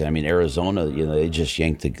really is. I mean, Arizona, you know, they just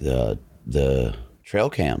yanked the trail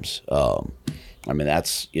cams. I mean,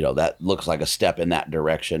 that's, you know, that looks like a step in that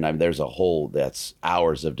direction. I mean, there's that's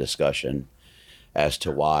hours of discussion as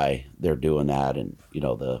to why they're doing that, and you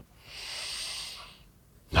know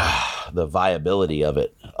the viability of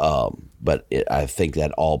it. But I think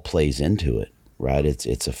that all plays into it, right?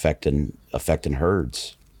 It's affecting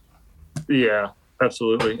herds. Yeah,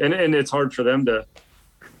 absolutely, and it's hard for them to,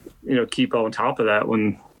 you know, keep on top of that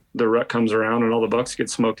when the rut comes around and all the bucks get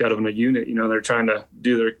smoked out of a unit. You know, they're trying to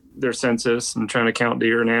do their census and trying to count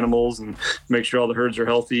deer and animals and make sure all the herds are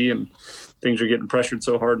healthy, and things are getting pressured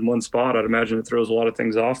so hard in one spot. I'd imagine it throws a lot of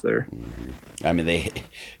things off there. I mean,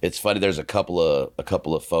 it's funny. There's a couple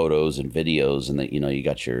of photos and videos, and that, you know, you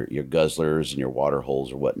got your guzzlers and your water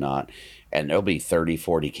holes or whatnot, and there'll be 30,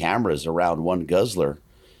 40 cameras around one guzzler.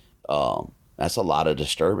 That's a lot of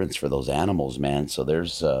disturbance for those animals, man. So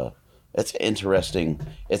it's an interesting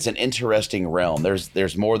realm.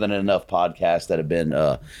 There's more than enough podcasts that have been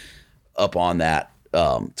up on that,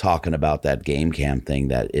 talking about that game cam thing.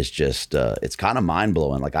 That is just it's kind of mind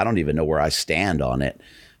blowing. Like, I don't even know where I stand on it.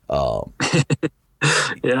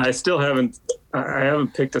 Yeah, I still haven't. I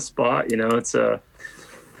haven't picked a spot. It's I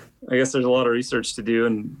guess there's a lot of research to do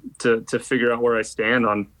and to figure out where I stand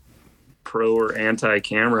on pro or anti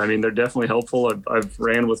camera. I mean, they're definitely helpful. I've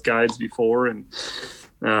ran with guides before, and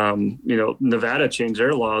Nevada changed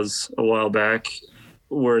their laws a while back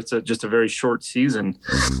where it's just a very short season.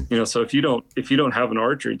 So if you don't have an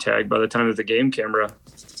archery tag by the time that the game camera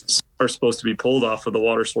are supposed to be pulled off of the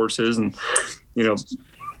water sources, and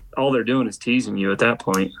all they're doing is teasing you at that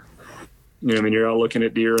point. You're out looking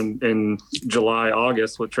at deer in July,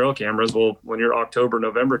 August with trail cameras. Well, when your October,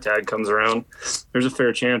 November tag comes around, there's a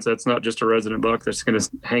fair chance that's not just a resident buck that's going to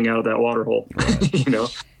hang out of that water hole.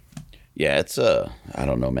 Yeah, it's I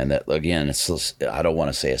don't know, man. That again, I don't want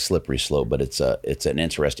to say a slippery slope, but it's an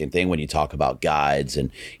interesting thing when you talk about guides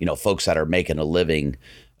and folks that are making a living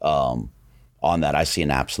on that. I see an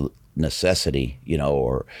absolute necessity,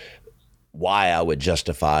 or why I would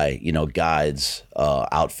justify, guides,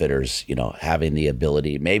 outfitters, having the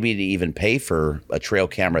ability maybe to even pay for a trail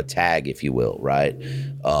camera tag, if you will, right?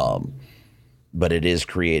 But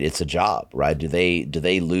it's a job, right? Do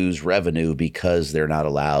they lose revenue because they're not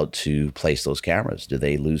allowed to place those cameras? Do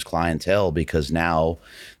they lose clientele because now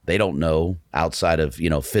they don't know, outside of,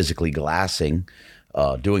 physically glassing,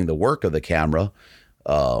 doing the work of the camera,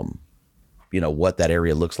 what that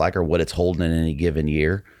area looks like or what it's holding in any given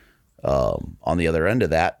year? On the other end of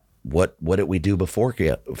that, what did we do before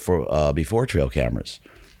trail cameras?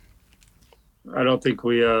 I don't think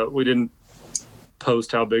we didn't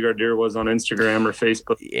post how big our deer was on Instagram or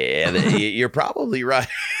Facebook. Yeah, you're probably right.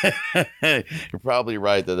 You're probably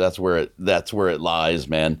right that's where it lies,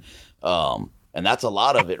 man. And that's a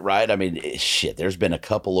lot of it, right? I mean, shit, there's been a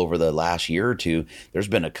couple over the last year or two. There's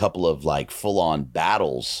been a couple of like full on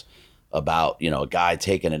battles about, a guy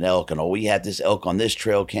taking an elk and, we had this elk on this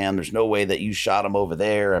trail cam. There's no way that you shot him over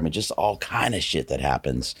there. I mean, just all kind of shit that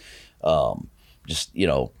happens. In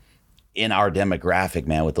our demographic,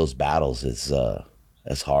 man, with those battles,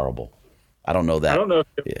 that's horrible. I don't know that. I don't know.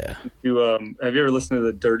 Yeah. Have you ever listened to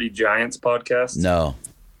the Dirty Giants podcast? No.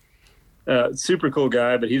 Super cool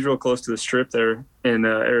guy, but he's real close to the strip there in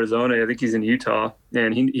Arizona. I think he's in Utah,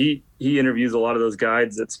 and he interviews a lot of those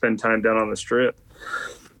guides that spend time down on the strip.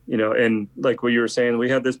 And like what you were saying, we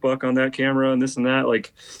had this buck on that camera and this and that,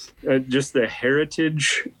 like just the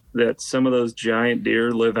heritage that some of those giant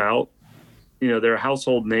deer live out, they're a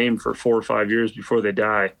household name for 4 or 5 years before they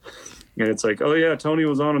die. And it's like, oh yeah, Tony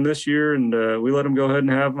was on him this year, and we let him go ahead and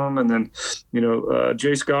have him. And then,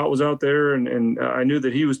 Jay Scott was out there, and I knew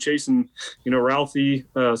that he was chasing, Ralphie.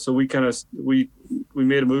 So we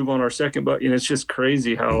made a move on our second buck. It's just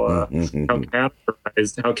crazy how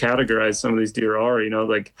categorized some of these deer are.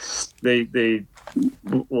 Like they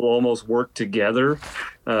will almost work together.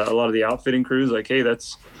 A lot of the outfitting crews, like, hey,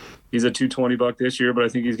 he's a 220 buck this year, but I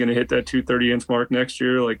think he's going to hit that 230 inch mark next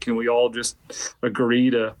year. Like, can we all just agree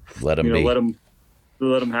to let him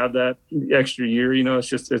have that extra year?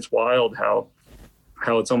 It's wild how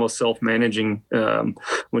it's almost self-managing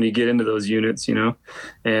when you get into those units,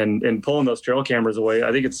 and pulling those trail cameras away.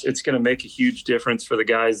 I think it's going to make a huge difference for the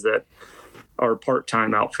guys that are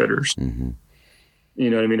part-time outfitters. Mm-hmm. You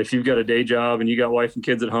know what I mean? If you've got a day job and you got wife and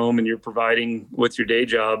kids at home and you're providing with your day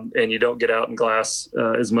job and you don't get out and glass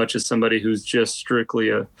as much as somebody who's just strictly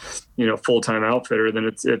a, full-time outfitter, then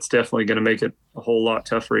it's definitely going to make it a whole lot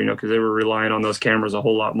tougher, because they were relying on those cameras a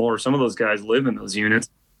whole lot more. Some of those guys live in those units,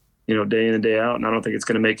 day in and day out, and I don't think it's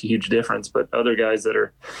going to make a huge difference. But other guys that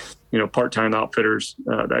are, part-time outfitters,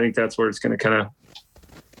 I think that's where it's going to kind of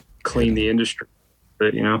clean the industry a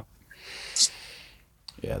bit,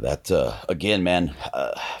 Yeah, that again, man,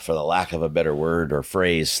 for the lack of a better word or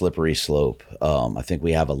phrase, slippery slope. I think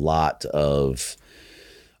we have a lot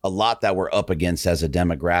that we're up against as a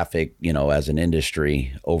demographic, as an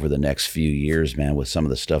industry over the next few years, man, with some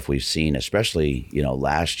of the stuff we've seen, especially,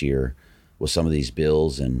 last year with some of these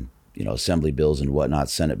bills and, assembly bills and whatnot,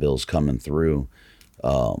 Senate bills coming through.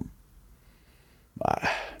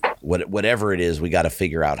 Whatever it is, we got to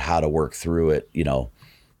figure out how to work through it,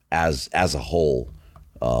 as a whole.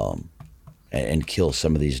 And kill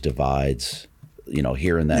some of these divides,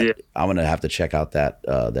 hearing that. Yeah. I'm going to have to check out that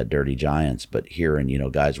Dirty Giants, but hearing,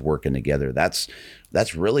 guys working together, that's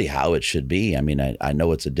really how it should be. I mean, I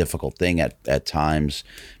know it's a difficult thing at times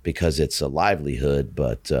because it's a livelihood,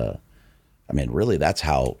 but, I mean, really that's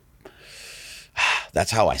how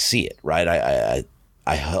I see it. Right.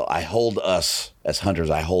 I hold us as hunters,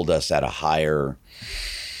 I hold us at a higher,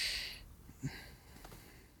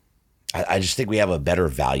 I just think we have a better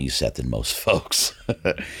value set than most folks.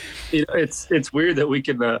 It's weird that we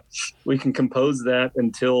can compose that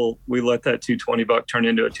until we let that $220 turn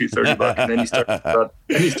into a $230, and then you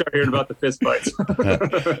start hearing about the fist fights.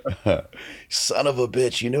 Son of a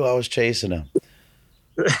bitch! You knew I was chasing him.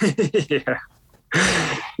 Yeah.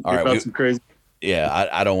 All right. Some crazy. Yeah,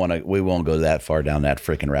 I don't want to. We won't go that far down that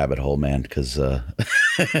freaking rabbit hole, man, because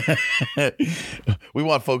we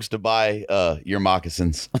want folks to buy your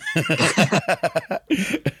moccasins.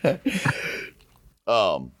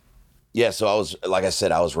 Yeah. So I was, like I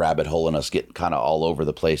said, I was rabbit holing us, getting kind of all over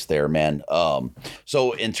the place there, man.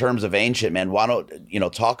 So in terms of Anxynt, man, why don't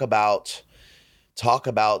talk about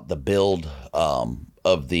the build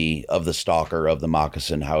of the stalker, of the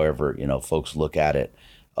moccasin, however folks look at it.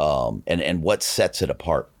 And what sets it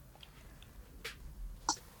apart?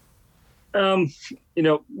 Where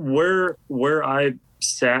I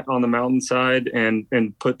sat on the mountainside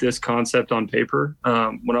and put this concept on paper,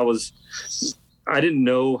 I didn't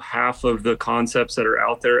know half of the concepts that are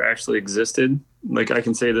out there actually existed. Like, I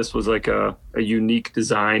can say this was like a unique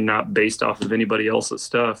design, not based off of anybody else's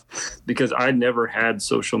stuff, because I never had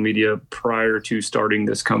social media prior to starting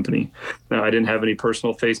this company. I didn't have any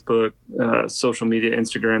personal Facebook, social media,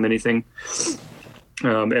 Instagram, anything.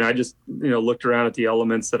 And I just, looked around at the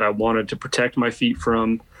elements that I wanted to protect my feet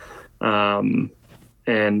from. And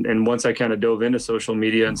once I kind of dove into social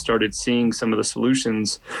media and started seeing some of the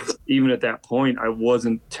solutions, even at that point, I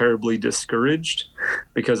wasn't terribly discouraged,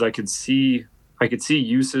 because I could see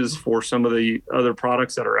uses for some of the other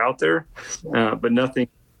products that are out there, but nothing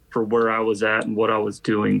for where I was at and what I was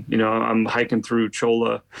doing. I'm hiking through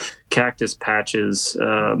cholla cactus patches.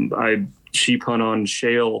 I sheep hunt on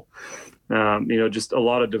shale, just a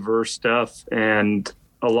lot of diverse stuff. And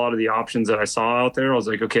a lot of the options that I saw out there, I was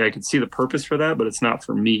like, okay, I can see the purpose for that, but it's not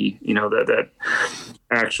for me, that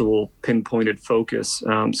actual pinpointed focus.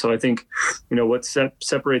 So I think, what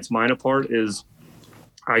separates mine apart is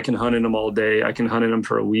I can hunt in them all day. I can hunt in them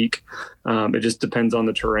for a week. It just depends on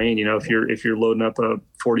the terrain. If you're loading up a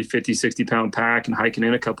 40, 50, 60 pound pack and hiking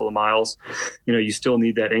in a couple of miles, you still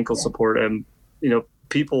need that ankle support. And,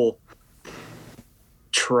 people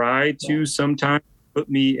try to sometimes put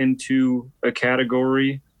me into a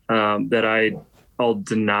category that I'll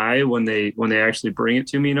deny when they actually bring it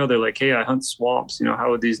to me. They're like, hey, I hunt swamps.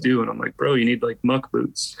 How would these do? And I'm like, bro, you need like muck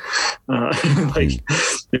boots.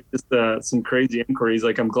 There's just some crazy inquiries.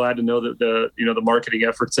 Like, I'm glad to know that the marketing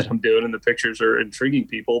efforts that I'm doing and the pictures are intriguing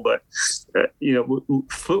people. But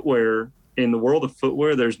footwear, in the world of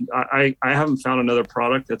footwear, I haven't found another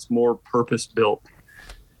product that's more purpose built.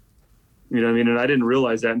 And I didn't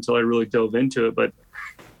realize that until I really dove into it. But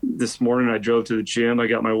this morning I drove to the gym. I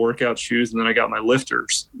got my workout shoes, and then I got my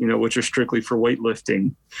lifters, which are strictly for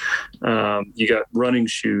weightlifting. You got running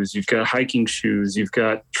shoes, you've got hiking shoes, you've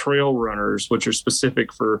got trail runners, which are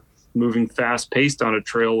specific for moving fast paced on a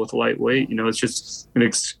trail with lightweight. It's just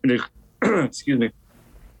excuse me,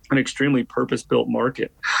 an extremely purpose built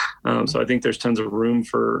market. So I think there's tons of room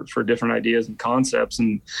for different ideas and concepts,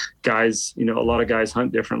 and guys, a lot of guys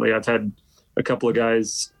hunt differently. I've had a couple of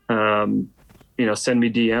guys, send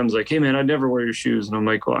me DMs like, hey man, I'd never wear your shoes. And I'm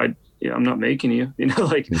like, well, I'm not making you, if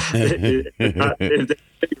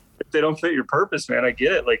they don't fit your purpose, man, I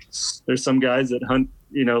get it. Like, there's some guys that hunt,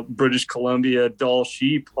 British Columbia Dall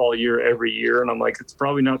sheep all year, every year. And I'm like, it's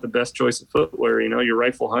probably not the best choice of footwear. You're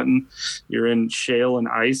rifle hunting, you're in shale and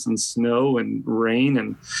ice and snow and rain.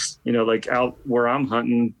 And, like out where I'm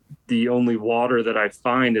hunting, the only water that I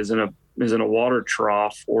find is in a water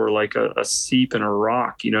trough or like a seep in a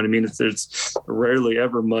rock. You know what I mean? It's rarely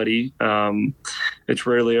ever muddy. It's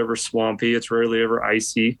rarely ever swampy. It's rarely ever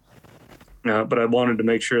icy. But I wanted to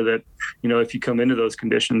make sure that, if you come into those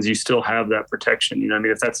conditions, you still have that protection.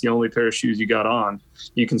 If that's the only pair of shoes you got on,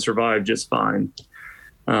 you can survive just fine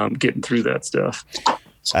getting through that stuff.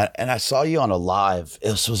 And I saw you on a live.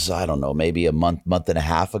 This was, I don't know, maybe a month and a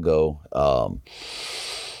half ago.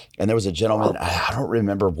 And there was a gentleman, I don't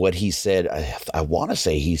remember what he said. I want to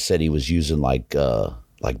say he said he was using like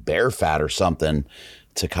bear fat or something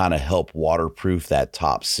to kind of help waterproof that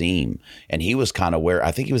top seam. And he was kind of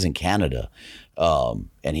I think he was in Canada.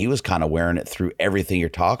 And he was kind of wearing it through everything you're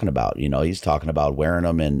talking about. He's talking about wearing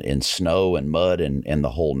them in snow and mud and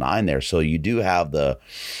the whole nine there. So you do have the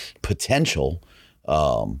potential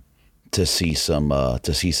to see some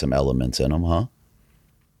elements in them, huh?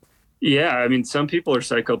 Yeah, some people are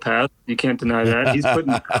psychopaths. You can't deny that. He's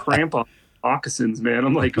putting cramp on moccasins, man.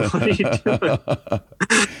 I'm like, what are you doing?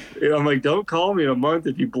 I'm like, don't call me in a month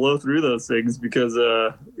if you blow through those things, because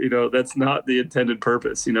that's not the intended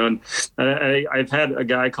purpose. And I've had a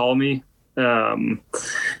guy call me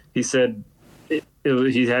He said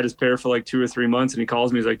he had his pair for like 2 or 3 months, and he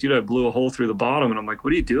calls me. He's like, dude, I blew a hole through the bottom. And I'm like,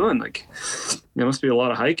 what are you doing? Like, there must be a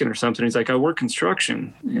lot of hiking or something. He's like, I work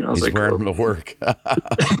construction. You know, I was He's like, wearing them to work.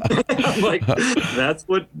 I'm like, that's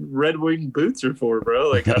what Red Wing boots are for, bro.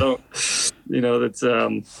 Like, I don't, that's,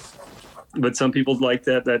 but some people like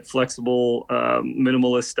that flexible,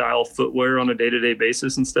 minimalist style footwear on a day-to-day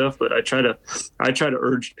basis and stuff. But I try to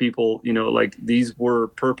urge people, like, these were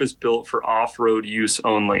purpose built for off-road use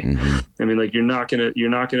only. Mm-hmm. I mean, like, you're not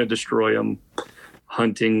gonna destroy them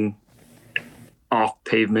hunting off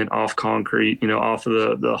pavement, off concrete, off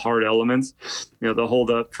of the hard elements. They'll hold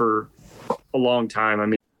up for a long time. I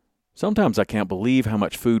mean, sometimes I can't believe how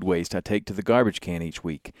much food waste I take to the garbage can each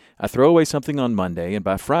week. I throw away something on Monday, and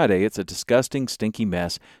by Friday it's a disgusting, stinky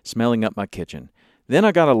mess smelling up my kitchen. Then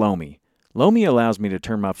I got a Lomi. Lomi allows me to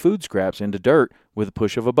turn my food scraps into dirt with a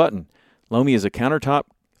push of a button. Lomi is a countertop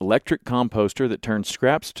electric composter that turns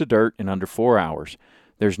scraps to dirt in under 4 hours.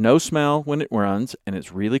 There's no smell when it runs, and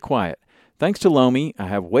it's really quiet. Thanks to Lomi, I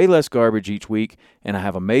have way less garbage each week, and I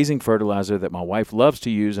have amazing fertilizer that my wife loves to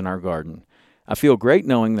use in our garden. I feel great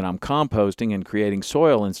knowing that I'm composting and creating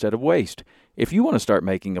soil instead of waste. If you want to start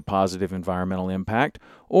making a positive environmental impact,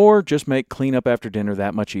 or just make cleanup after dinner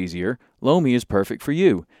that much easier, Lomi is perfect for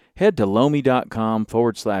you. Head to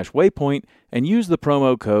lomi.com/waypoint and use the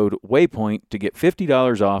promo code WAYPOINT to get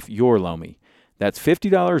 $50 off your Lomi. That's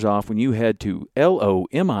 $50 off when you head to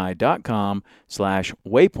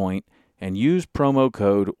lomi.com/waypoint and use promo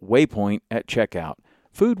code WAYPOINT at checkout.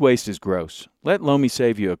 Food waste is gross. Let Lomi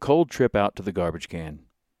save you a cold trip out to the garbage can.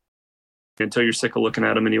 Until you're sick of looking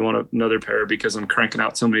at them and you want another pair because I'm cranking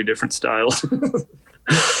out so many different styles.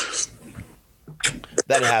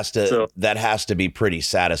 That has to be pretty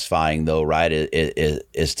satisfying, though, right? It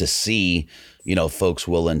is to see, folks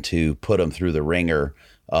willing to put them through the ringer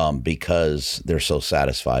because they're so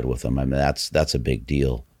satisfied with them. I mean, that's a big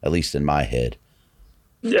deal, at least in my head.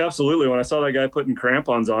 Yeah, absolutely. When I saw that guy putting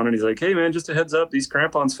crampons on, and he's like, hey, man, just a heads up, these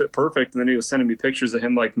crampons fit perfect. And then he was sending me pictures of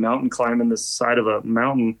him like mountain climbing the side of a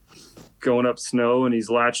mountain, going up snow, and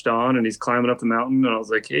he's latched on and he's climbing up the mountain. And I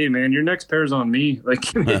was like, hey, man, your next pair's on me. Like,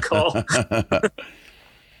 give me a call. You're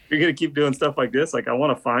going to keep doing stuff like this. Like, I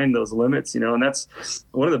want to find those limits, and that's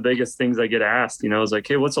one of the biggest things I get asked, is like,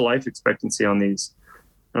 hey, what's the life expectancy on these?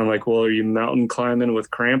 And I'm like, well, are you mountain climbing with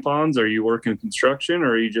crampons? Are you working construction,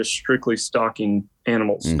 or are you just strictly stalking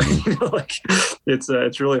animals? Mm-hmm. Like, it's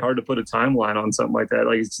really hard to put a timeline on something like that.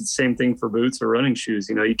 Like, it's the same thing for boots or running shoes.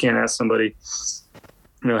 You can't ask somebody,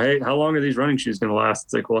 hey, how long are these running shoes going to last?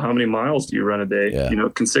 It's like, well, how many miles do you run a day? Yeah.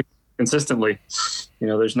 Consistently.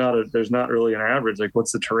 There's not really an average. Like,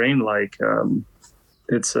 what's the terrain like?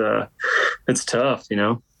 It's tough.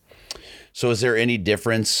 So is there any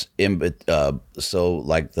difference in so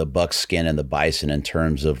like the buckskin and the bison in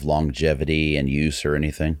terms of longevity and use or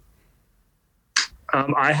anything?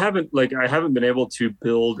 I haven't been able to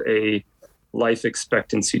build a life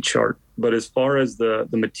expectancy chart, but as far as the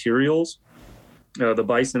materials, the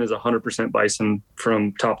bison is 100% bison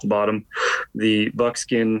from top to bottom. The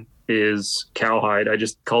buckskin is cowhide. I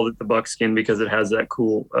just called it the buckskin because it has that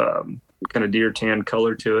cool kind of deer tan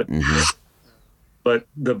color to it. Mm-hmm. But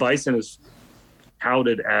the bison is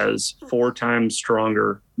touted as 4 times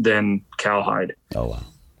stronger than cowhide. Oh, wow.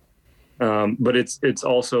 But it's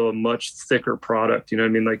also a much thicker product. You know what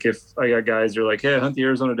I mean? Like, if I got guys who are like, hey, I hunt the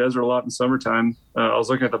Arizona desert a lot in summertime. I was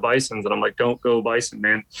looking at the bisons and I'm like, don't go bison,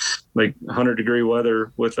 man. Like, 100-degree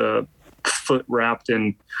weather with a foot wrapped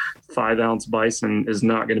in 5-ounce bison is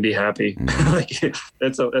not going to be happy. Mm-hmm. Like,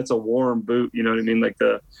 that's a warm boot. You know what I mean? Like,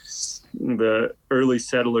 the early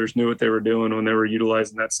settlers knew what they were doing when they were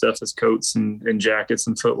utilizing that stuff as coats and jackets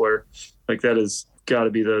and footwear. Like, that has got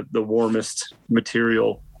to be the warmest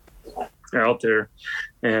material out there.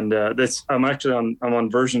 And I'm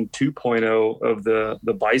on version 2.0 of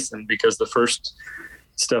the bison, because the first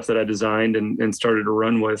stuff that I designed and started to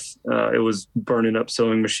run with, it was burning up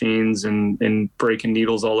sewing machines and breaking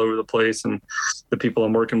needles all over the place. And the people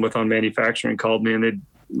I'm working with on manufacturing called me and they'd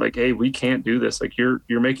like, hey, we can't do this. Like, you're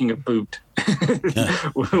making a boot.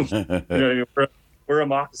 We're a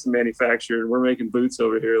moccasin manufacturer and we're making boots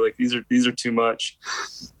over here. Like, these are too much.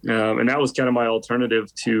 And that was kind of my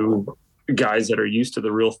alternative to guys that are used to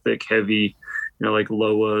the real thick, heavy, like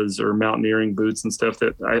Loas or mountaineering boots and stuff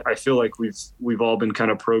that I feel like we've all been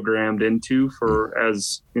kind of programmed into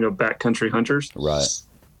as backcountry hunters. Right.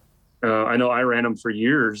 I know I ran them for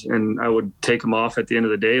years and I would take them off at the end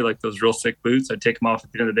of the day, like those real thick boots. I'd take them off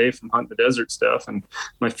at the end of the day from hunting the desert stuff, and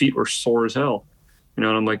my feet were sore as hell. And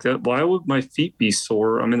I'm like, why would my feet be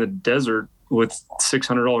sore? I'm in the desert with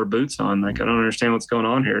 $600 boots on. Like, I don't understand what's going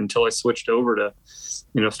on here, until I switched over to,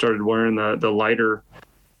 started wearing the lighter,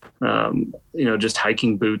 just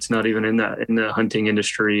hiking boots, not even in the hunting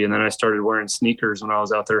industry. And then I started wearing sneakers when I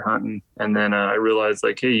was out there hunting. And then I realized,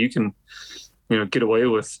 like, hey, you can, get away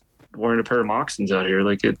with wearing a pair of moccasins out here.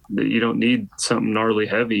 Like, you don't need something gnarly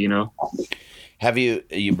heavy, Have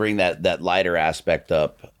you bring that lighter aspect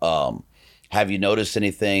up? Have you noticed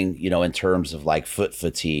anything, in terms of like foot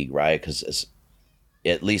fatigue, right? Because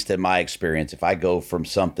at least in my experience, if I go from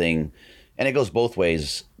something, and it goes both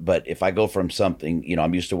ways, but if I go from something,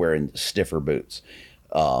 I'm used to wearing stiffer boots.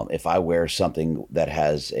 If I wear something that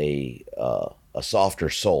has a softer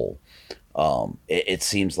sole, it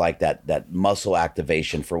seems like that muscle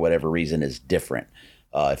activation for whatever reason is different.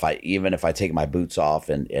 If I take my boots off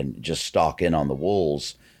and just stalk in on the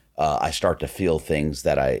wools, I start to feel things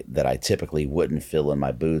that I typically wouldn't feel in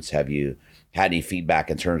my boots. Have you had any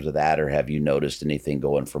feedback in terms of that, or have you noticed anything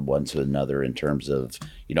going from one to another in terms of,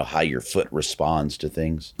 how your foot responds to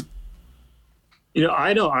things?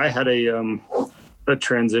 I know I had a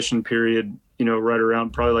transition period, right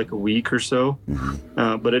around probably like a week or so.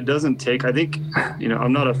 But it doesn't take, I think,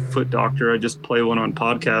 I'm not a foot doctor. I just play one on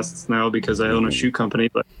podcasts now because I own a shoe company.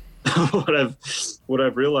 But what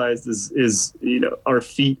I've realized is our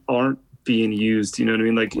feet aren't being used. You know what I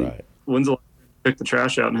mean? Like, right. When's the last time you took the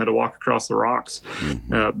trash out and had to walk across the rocks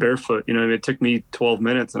barefoot? It took me 12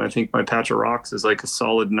 minutes, and I think my patch of rocks is like a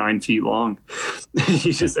solid 9 feet long.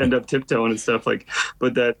 You just end up tiptoeing and stuff like.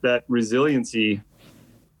 But that resiliency,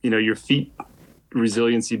 your feet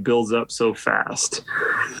resiliency builds up so fast.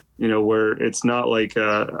 Where it's not like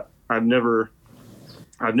I've never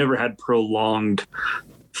had prolonged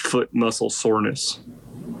foot muscle soreness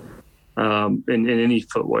in any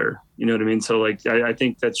footwear. You know what I mean? So like, I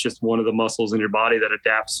think that's just one of the muscles in your body that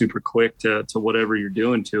adapts super quick to whatever you're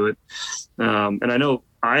doing to it. And I know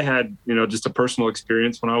I had, just a personal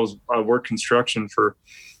experience when I worked construction for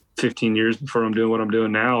 15 years before I'm doing what I'm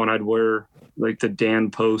doing now. And I'd wear like the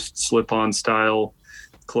Dan Post slip-on style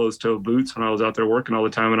closed-toe boots when I was out there working all the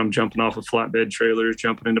time, and I'm jumping off of flatbed trailers,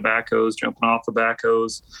 jumping into backhoes, jumping off the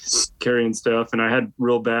backhoes, carrying stuff. And I had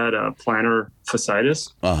real bad plantar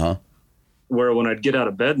fasciitis, where when I'd get out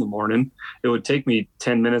of bed in the morning, it would take me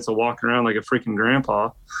 10 minutes of walking around like a freaking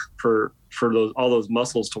grandpa for all those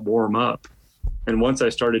muscles to warm up. And once I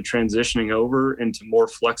started transitioning over into more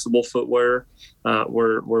flexible footwear,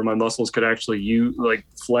 where my muscles could actually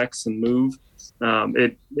flex and move,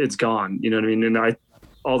 it's gone. You know what I mean? And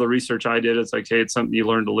all the research I did, it's like, hey, it's something you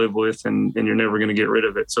learn to live with, and you're never going to get rid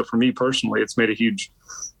of it. So for me personally, it's made a huge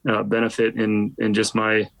benefit in just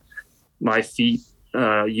my feet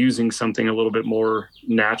using something a little bit more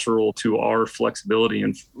natural to our flexibility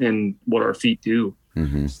and what our feet do.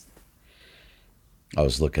 Mm-hmm. I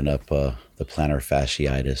was looking up the plantar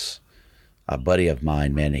fasciitis. A buddy of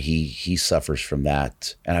mine, man, he suffers from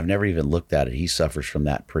that, and I've never even looked at it. He suffers from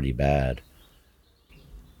that pretty bad.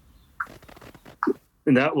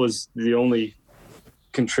 And that was the only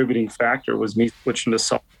contributing factor, was me switching to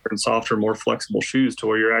softer, more flexible shoes, to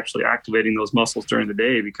where you're actually activating those muscles during the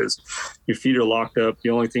day, because your feet are locked up. The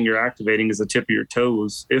only thing you're activating is the tip of your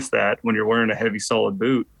toes, if that, when you're wearing a heavy, solid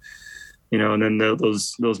boot. And then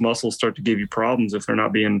those muscles start to give you problems if they're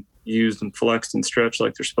not being used and flexed and stretched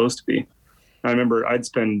like they're supposed to be. I remember I'd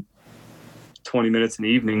spend 20 minutes in the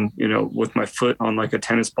evening, with my foot on like a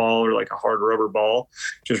tennis ball or like a hard rubber ball,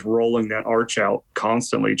 just rolling that arch out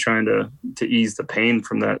constantly, trying to ease the pain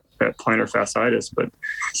from that plantar fasciitis. But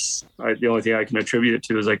the only thing I can attribute it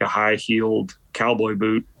to is like a high-heeled cowboy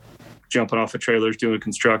boot, jumping off of trailers, doing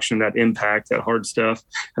construction, that impact, that hard stuff,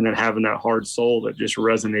 and then having that hard sole that just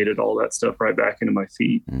resonated all that stuff right back into my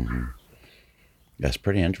feet. Mm-hmm. That's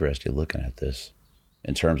pretty interesting looking at this,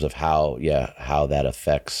 in terms of how that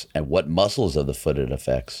affects and what muscles of the foot it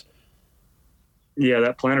affects. Yeah,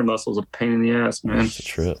 that plantar muscle is a pain in the ass, man. That's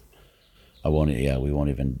true. We won't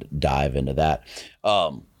even dive into that.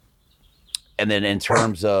 And then in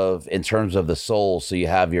terms of the sole, so you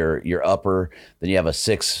have your upper, then you have a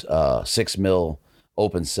 6 mil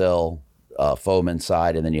open cell foam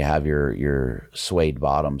inside, and then you have your suede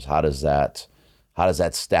bottoms. How does that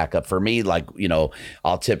stack up? For me, like,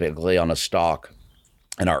 I'll typically on a stalk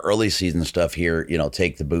in our early season stuff here,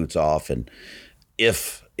 take the boots off, and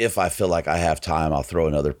if I feel like I have time, I'll throw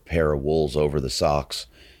another pair of wools over the socks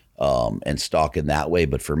and stalk in that way.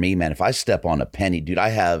 But for me, man, if I step on a penny, dude,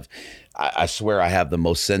 I swear I have the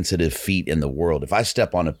most sensitive feet in the world. If I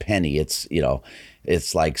step on a penny, it's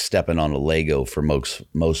like stepping on a Lego for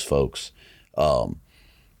most folks.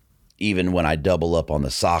 Even when I double up on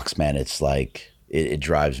the socks, man, it's like it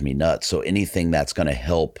drives me nuts. So anything that's going to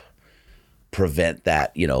help prevent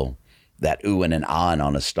that, that oohing and ahhing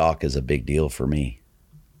on a stalk is a big deal for me.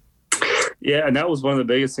 Yeah, and that was one of the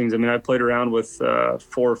biggest things. I mean, I played around with 4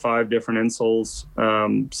 or 5 different insoles.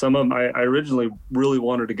 Some of them, I originally really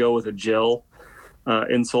wanted to go with a gel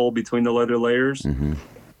insole between the leather layers. Mm-hmm.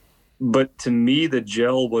 But to me, the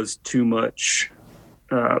gel was too much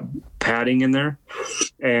padding in there.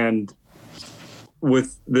 And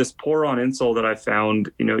with this pour-on insole that I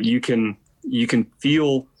found, you can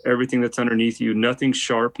feel everything that's underneath you. Nothing's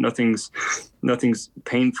sharp, nothing's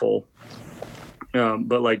painful.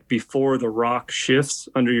 But like before the rock shifts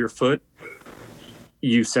under your foot,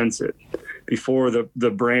 you sense it. Before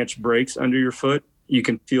the branch breaks under your foot, you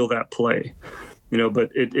can feel that play.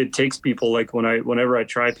 But it takes people, like whenever I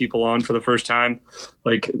try people on for the first time,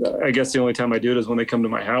 like I guess the only time I do it is when they come to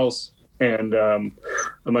my house and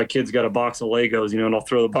my kid's got a box of Legos, and I'll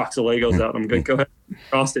throw the box of Legos out and I'm going to go ahead and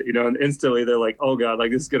cross it, and instantly they're like, oh God,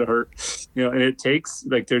 like this is going to hurt, and it takes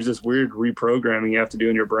like, there's this weird reprogramming you have to do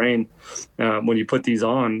in your brain when you put these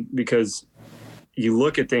on, because you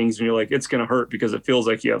look at things and you're like, it's going to hurt because it feels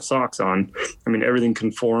like you have socks on. I mean, everything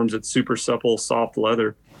conforms. It's super supple, soft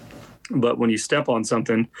leather. But when you step on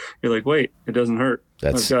something, you're like, wait, it doesn't hurt.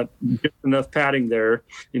 I've got just enough padding there,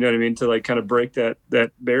 you know what I mean, to like kind of break that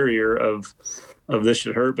barrier of this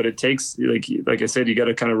should hurt. But it takes, like I said, you got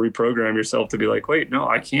to kind of reprogram yourself to be like, wait, no,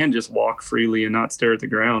 I can just walk freely and not stare at the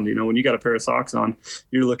ground. When you got a pair of socks on,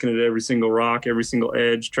 you're looking at every single rock, every single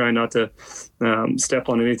edge, trying not to step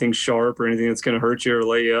on anything sharp or anything that's going to hurt you or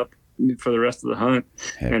lay you up for the rest of the hunt.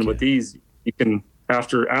 With these, you can,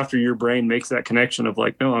 after your brain makes that connection of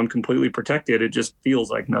like, no, I'm completely protected, it just feels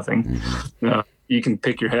like nothing. Mm-hmm. You can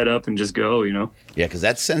pick your head up and just go, Yeah, because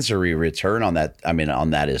that sensory return on that, on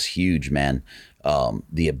that is huge, man.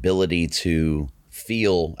 The ability to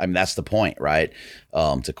feel, that's the point, right?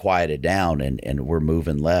 To quiet it down and we're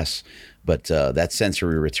moving less. But that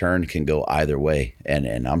sensory return can go either way.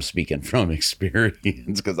 And I'm speaking from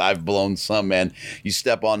experience because I've blown some, man. You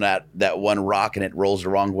step on that one rock and it rolls the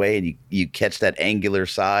wrong way and you catch that angular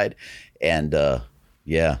side. And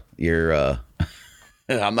you're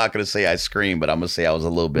I'm not going to say I screamed, but I'm going to say I was a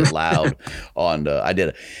little bit loud on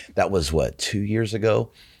that was 2 years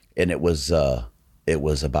ago. And it was about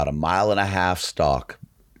 1.5 mile stalk.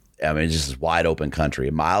 It's just wide open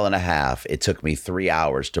country, 1.5 miles. It took me 3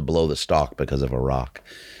 hours to blow the stalk because of a rock.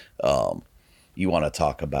 You want to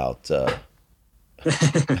talk about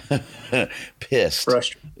pissed?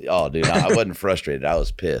 Frustrated. Oh, dude, I wasn't frustrated. I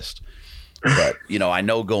was pissed. But I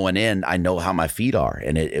know going in, I know how my feet are,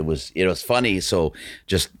 and it was funny. So,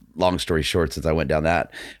 just long story short, since I went down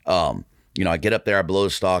that. I get up there, I blow the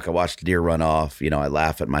stalk, I watch the deer run off, I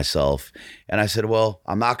laugh at myself. And I said, well,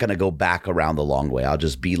 I'm not going to go back around the long way. I'll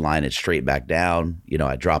just beeline it straight back down.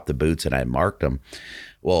 I dropped the boots and I marked them.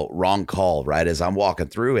 Well, wrong call, right? As I'm walking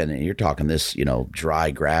through and you're talking this, dry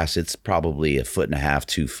grass, it's probably 1.5 feet,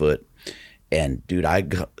 2 foot. And dude, I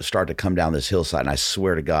start to come down this hillside and I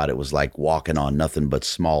swear to God, it was like walking on nothing but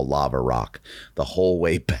small lava rock the whole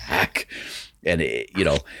way back. And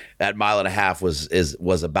that 1.5 miles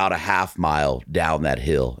was about a 1/2 mile down that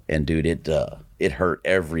hill, and dude, it hurt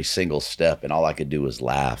every single step, and all I could do was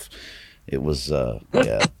laugh. It was something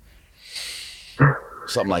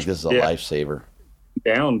like this is a lifesaver.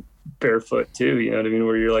 Down barefoot too, you know what I mean?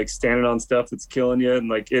 Where you're like standing on stuff that's killing you, and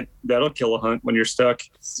like that'll kill a hunt when you're stuck.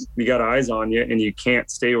 You got eyes on you, and you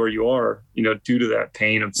can't stay where you are, due to that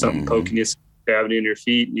pain of something poking you, stabbing you in your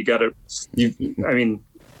feet.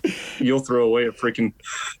 You'll throw away a freaking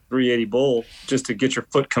 380 bull just to get your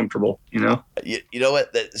foot comfortable, You know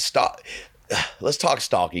what? Let's talk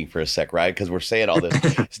stalking for a sec, right? Because we're saying all this.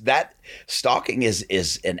 That stalking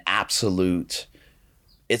is an absolute.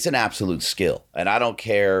 It's an absolute skill, and I don't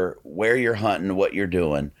care where you're hunting, what you're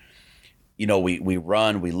doing. We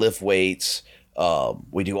run, we lift weights,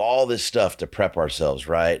 we do all this stuff to prep ourselves,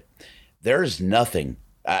 right? There's nothing.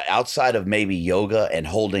 Outside of maybe yoga and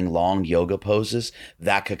holding long yoga poses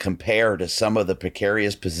that could compare to some of the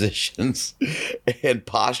precarious positions and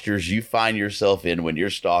postures you find yourself in when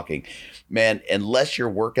you're stalking, man, unless you're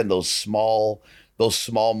working those small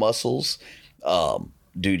muscles,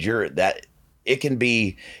 dude, it can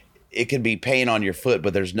be pain on your foot,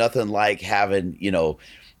 but there's nothing like having,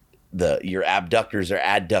 your abductors or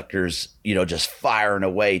adductors, just firing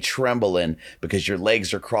away, trembling because your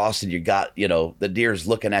legs are crossed and you got, the deer's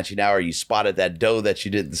looking at you now, or you spotted that doe that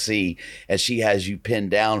you didn't see and she has you pinned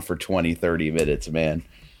down for 20, 30 minutes, man.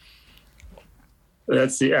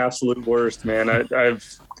 That's the absolute worst, man.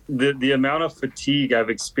 The amount of fatigue I've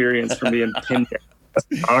experienced from being pinned down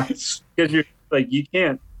because like you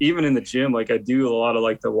can't, even in the gym, like I do a lot of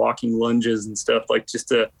like the walking lunges and stuff, like just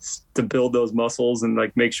to build those muscles and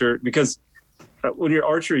like make sure, because when you're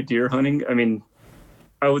archery deer hunting, I mean,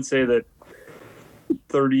 I would say that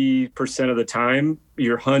 30% of the time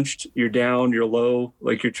you're hunched, you're down, you're low,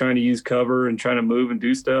 like you're trying to use cover and trying to move and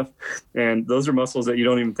do stuff. And those are muscles that you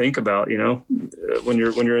don't even think about, you know, when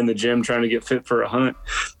you're in the gym trying to get fit for a hunt.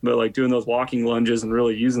 But like doing those walking lunges and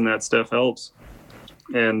really using that stuff helps.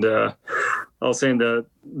 And I was saying the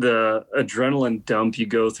adrenaline dump you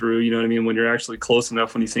go through, you know what I mean, when you're actually close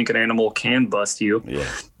enough, when you think an animal can bust you,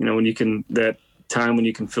 you know, when you can, that time when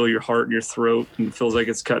you can feel your heart in your throat and it feels like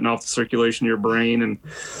it's cutting off the circulation in your brain and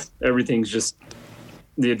everything's just,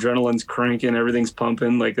 the adrenaline's cranking, everything's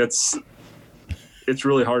pumping. Like it's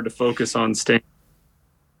really hard to focus on staying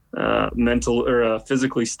mental or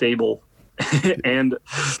physically stable and,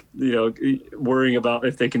 you know, worrying about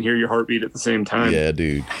if they can hear your heartbeat at the same time. Yeah,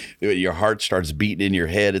 dude. Your heart starts beating in your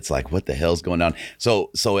head. It's like, what the hell's going on? So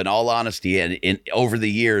in all honesty, and over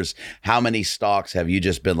the years, how many stalks have you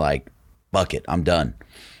just been like, fuck it, I'm done?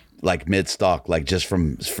 Like mid-stalk, like just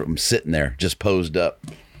from sitting there, just posed up.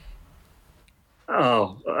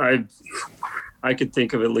 Oh, I could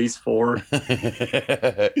think of at least 4.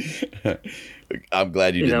 I'm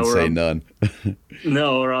glad you didn't say none.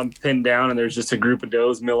 No, or I'm pinned down and there's just a group of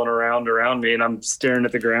does milling around me and I'm staring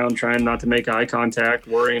at the ground trying not to make eye contact,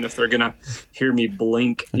 worrying if they're gonna hear me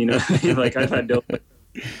blink, you know. Like I've had does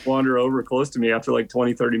wander over close to me after like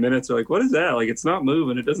 20-30 minutes. They're like, what is that? Like, it's not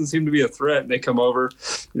moving, it doesn't seem to be a threat. And they come over,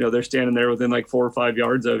 you know, they're standing there within like 4 or 5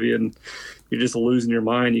 yards of you and you're just losing your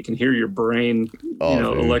mind. You can hear your brain, you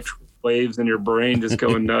know, electrical waves in your brain just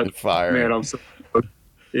going nuts. Fire. Man, I'm so,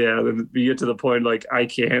 yeah, then you get to the point like I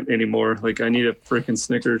can't anymore. Like I need a freaking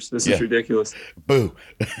Snickers. This is ridiculous. Boo.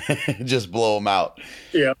 Just blow them out.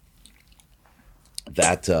 Yeah.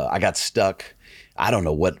 That I got stuck. I don't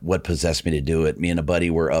know what possessed me to do it. Me and a buddy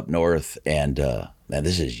were up north, and man,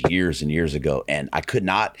 this is years and years ago, and I could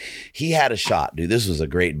not. He had a shot, dude. This was a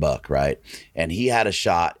great buck, right? And he had a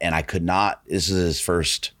shot, and I could not. This is his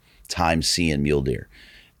first time seeing mule deer,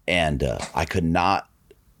 and I could not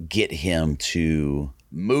get him to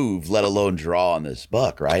move, let alone draw on this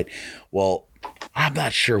buck, right? Well, I'm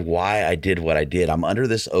not sure why I did what I did. I'm under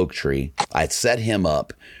this oak tree. I set him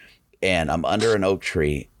up, and I'm under an oak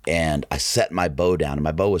tree. And I set my bow down, and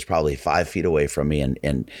my bow was probably 5 feet away from me. And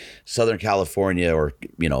in Southern California, or,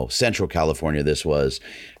 you know, Central California, this was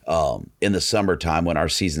in the summertime when our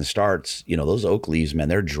season starts, you know, those oak leaves, man,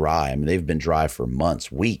 they're dry. I mean, they've been dry for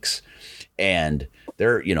months, weeks, and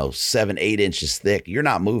they're, you know, 7-8 inches thick. You're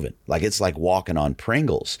not moving. Like, it's like walking on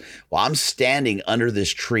Pringles. Well, I'm standing under this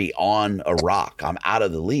tree on a rock. I'm out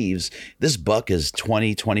of the leaves. This buck is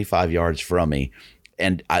 20-25 yards from me.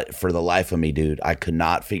 And for the life of me, dude, I could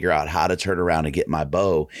not figure out how to turn around and get my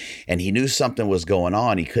bow. And he knew something was going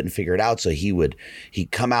on. He couldn't figure it out. So he'd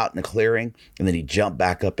come out in the clearing, and then he'd jump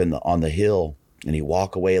back up on the hill, and he'd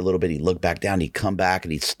walk away a little bit. He'd look back down. He'd come back,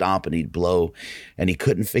 and he'd stomp, and he'd blow. And he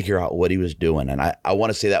couldn't figure out what he was doing. And I want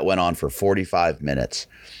to say that went on for 45 minutes.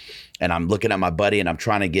 And I'm looking at my buddy, and I'm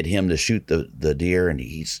trying to get him to shoot the deer, and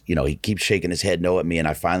he's, you know, he keeps shaking his head no at me, and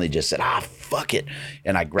I finally just said, fuck it,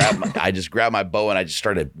 and I just grabbed my bow, and I just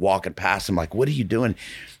started walking past him, like, what are you doing?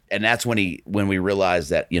 And that's when we realized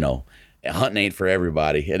that, you know, hunting ain't for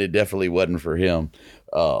everybody, and it definitely wasn't for him.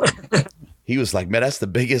 He was like, man, that's the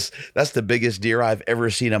biggest deer I've ever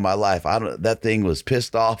seen in my life. That thing was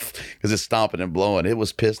pissed off because it's stomping and blowing. It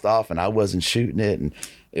was pissed off, and I wasn't shooting it, and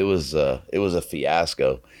it was a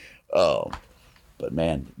fiasco. But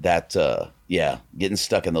man, that, getting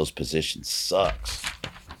stuck in those positions sucks.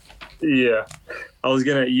 Yeah. I was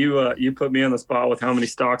you put me on the spot with how many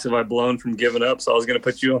stalks have I blown from giving up. So I was going to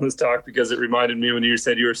put you on this talk because it reminded me when you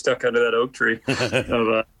said you were stuck under that oak tree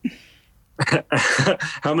of,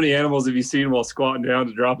 how many animals have you seen while squatting down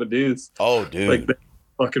to drop a deuce? Oh, dude. Like, that's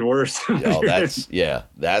fucking worse. Oh,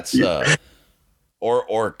 that's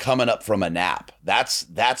or coming up from a nap.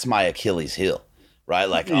 That's my Achilles heel. Right?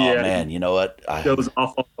 Like, oh man, you know what? Goes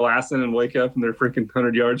off on glassing and wake up and they're freaking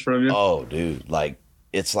 100 yards from you. Oh, dude. Like,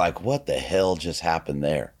 it's like, what the hell just happened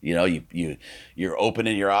there? You know, you're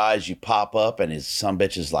opening your eyes, you pop up, and some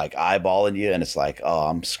bitch is like eyeballing you, and it's like, oh,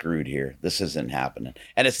 I'm screwed here. This isn't happening.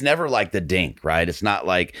 And it's never like the dink, right? It's not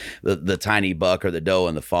like the tiny buck or the doe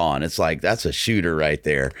and the fawn. It's like, that's a shooter right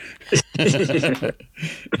there. There's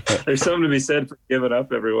something to be said for giving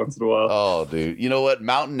up every once in a while. Oh, dude. You know what?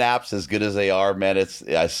 Mountain naps, as good as they are, man,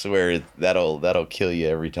 I swear that'll kill you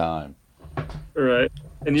every time. Right.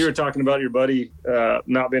 And you were talking about your buddy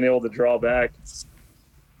not being able to draw back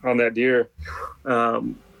on that deer.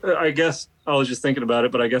 I guess I was just thinking about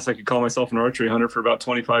it, but I guess I could call myself an archery hunter for about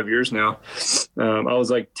 25 years now. I was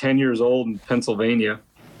like 10 years old in Pennsylvania.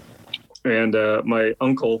 And my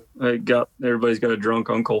uncle, everybody's got a drunk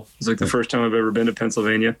uncle. It's like the first time I've ever been to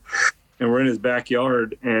Pennsylvania. And we're in his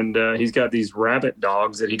backyard, and he's got these rabbit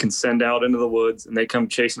dogs that he can send out into the woods, and they come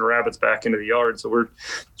chasing rabbits back into the yard. So we're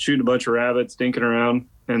shooting a bunch of rabbits, dinking around,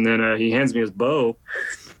 and then he hands me his bow,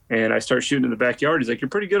 and I start shooting in the backyard. He's like, "You're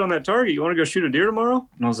pretty good on that target. You want to go shoot a deer tomorrow?"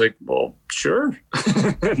 And I was like, "Well, sure."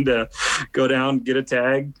 And go down, get a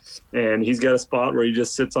tag, and he's got a spot where he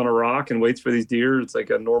just sits on a rock and waits for these deer. It's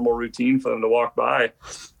like a normal routine for them to walk by.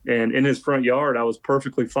 And in his front yard, I was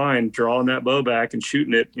perfectly fine drawing that bow back and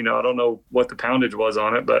shooting it. You know, I don't know what the poundage was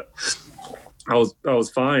on it, but I was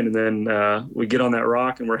fine. And then we get on that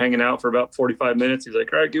rock and we're hanging out for about 45 minutes. He's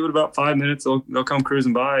like, "All right, give it about 5 minutes. They'll come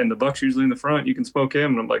cruising by, and the buck's usually in the front. You can smoke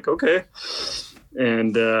him." And I'm like, "Okay."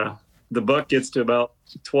 And the buck gets to about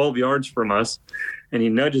 12 yards from us, and he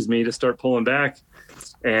nudges me to start pulling back.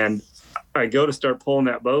 And I go to start pulling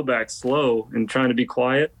that bow back slow and trying to be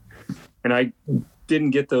quiet. And I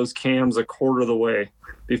didn't get those cams a quarter of the way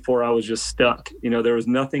before I was just stuck. You know, there was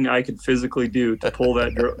nothing I could physically do to pull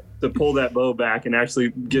that bow back and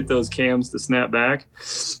actually get those cams to snap back.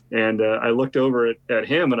 And I looked over at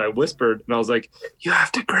him and I whispered, and I was like, "You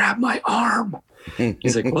have to grab my arm."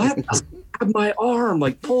 He's like, "What?" I was like, "Grab my arm,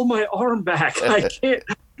 like pull my arm back.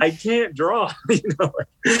 I can't draw." You know, like,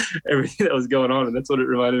 everything that was going on. And that's what it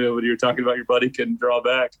reminded me of when you were talking about your buddy couldn't draw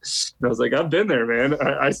back. And I was like, I've been there, man.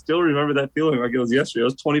 I still remember that feeling like it was yesterday. It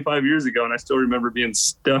was 25 years ago. And I still remember being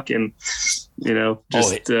stuck in, you know,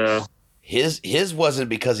 just, his wasn't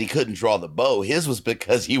because he couldn't draw the bow. His was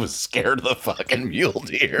because he was scared of the fucking mule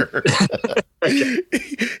deer.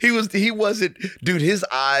 He wasn't, dude, his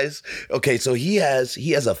eyes. Okay. So he has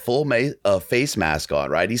a full face mask on,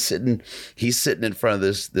 right? He's sitting in front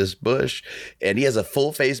of this bush, and he has a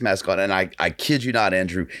full face mask on. And I kid you not,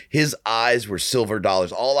 Andrew, his eyes were silver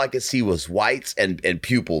dollars. All I could see was whites and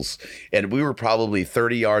pupils. And we were probably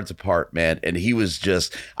 30 yards apart, man. And he was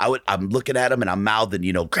just, I'm looking at him and I'm mouthing,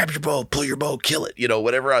 you know, "Grab your bow, pull your bow, kill it," you know,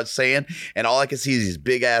 whatever I was saying. And all I could see is these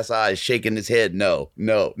big ass eyes shaking his head. No.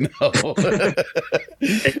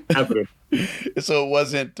 So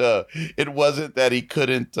it wasn't that he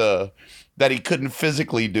couldn't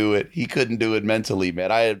physically do it. He couldn't do it mentally,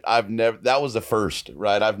 man. I've never, that was the first,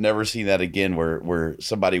 right? I've never seen that again where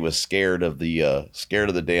somebody was scared of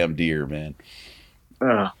the damn deer, man.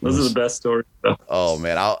 Those are the best stories. Oh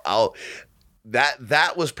man.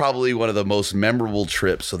 That was probably one of the most memorable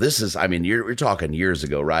trips. So this is, I mean, you're talking years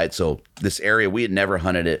ago, right? So this area, we had never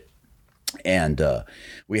hunted it. And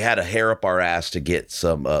we had a hair up our ass to get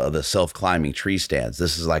some the self-climbing tree stands.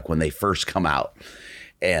 This is like when they first come out.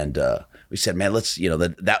 And we said, man, let's, you know,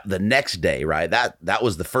 the next day, right? That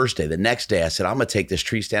was the first day. The next day I said, I'm going to take this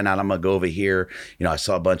tree stand out. I'm going to go over here. You know, I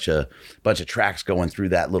saw a bunch of tracks going through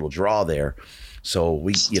that little draw there. So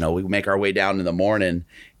we make our way down in the morning,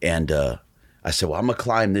 and I said, well, I'm going to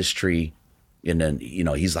climb this tree. And then, you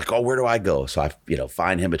know, he's like, "Oh, where do I go?" So I, you know,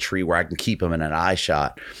 find him a tree where I can keep him in an eye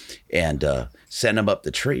shot and send him up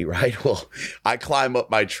the tree, right? Well, I climb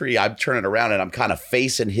up my tree. I'm turning around and I'm kind of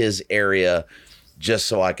facing his area just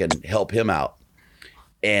so I can help him out.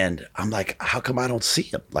 And I'm like, how come I don't see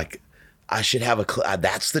him? Like, I should have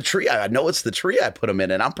that's the tree. I know it's the tree I put him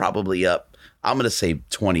in, and I'm probably up, I'm going to say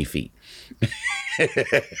 20 feet.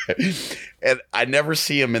 And I never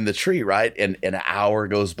see him in the tree, right? And an hour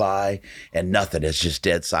goes by and nothing. It's just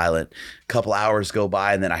dead silent. A couple hours go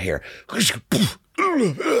by, and then I hear, and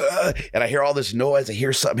I hear all this noise. I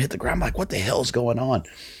hear something hit the ground. I'm like, what the hell is going on?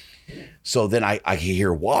 So then I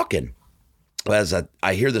hear walking. As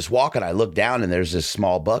I hear this walking, I look down, and there's this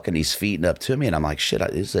small buck, and he's feeding up to me. And I'm like, shit,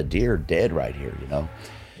 this is a deer dead right here, you know?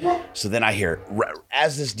 So then I hear,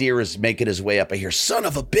 as this deer is making his way up, I hear, "Son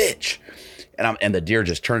of a bitch." And the deer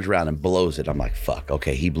just turns around and blows it. I'm like, fuck,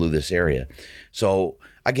 okay, he blew this area. So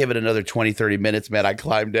I give it another 20, 30 minutes, man. I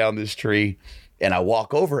climb down this tree and I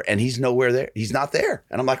walk over, and he's nowhere there. He's not there.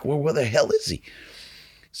 And I'm like, well, where the hell is he?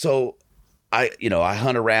 So I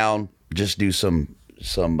hunt around, just do some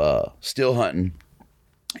still hunting.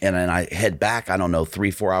 And then I head back, I don't know,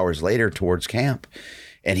 3-4 hours later towards camp.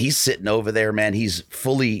 And he's sitting over there, man. He's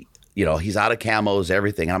fully, you know, he's out of camos,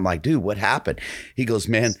 everything. And I'm like, dude, what happened? He goes,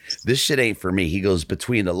 man, this shit ain't for me. He goes,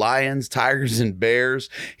 between the lions, tigers, and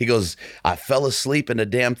bears, he goes, I fell asleep in the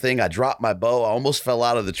damn thing. I dropped my bow. I almost fell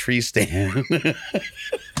out of the tree stand.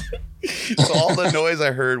 So all the noise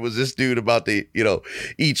I heard was this dude about to, you know,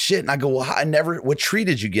 eat shit. And I go, well, what tree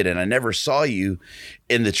did you get in? I never saw you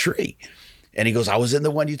in the tree. And he goes, I was in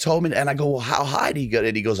the one you told me. And I go, well, how high do you get?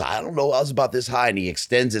 And he goes, I don't know. I was about this high. And he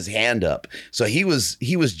extends his hand up. So he was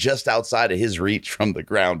just outside of his reach from the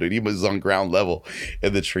ground, dude. He was on ground level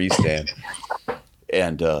in the tree stand.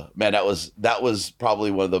 And man, that was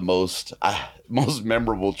probably one of the most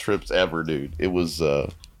memorable trips ever, dude. It was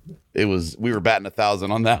we were batting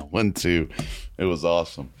 1,000 on that one too. It was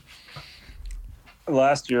awesome.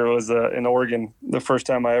 Last year was in Oregon, the first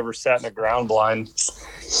time I ever sat in a ground blind.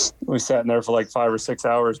 We sat in there for like 5 or 6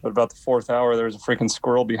 hours, but about the 4th hour, there was a freaking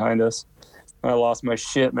squirrel behind us. I lost my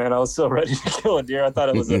shit, man. I was so ready to kill a deer. I thought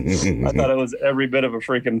it was every bit of a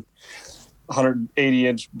freaking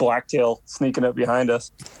 180-inch blacktail sneaking up behind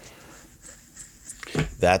us.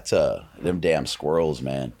 Them damn squirrels,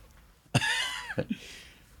 man.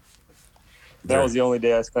 That was the only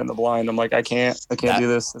day I spent in the blind. I'm like, I can't do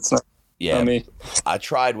this. It's not. Yeah, me. I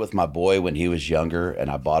tried with my boy when he was younger,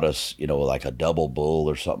 and I bought us, like a double bull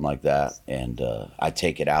or something like that. And I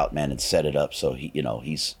take it out, man, and set it up so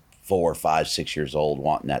he's 4, 5, 6 years old,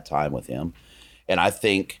 wanting that time with him. And I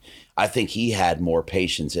think he had more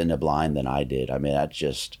patience in the blind than I did. I mean,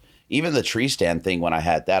 even the tree stand thing when I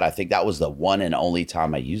had that, I think that was the one and only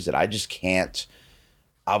time I used it. I just can't.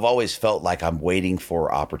 I've always felt like I'm waiting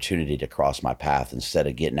for opportunity to cross my path instead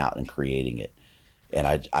of getting out and creating it. And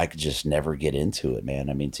I could just never get into it, man.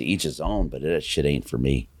 I mean, to each his own, but that shit ain't for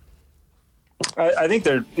me. I think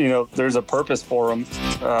there's a purpose for them,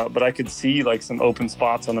 but I could see like some open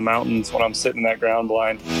spots on the mountains when I'm sitting in that ground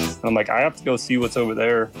blind. And I'm like, I have to go see what's over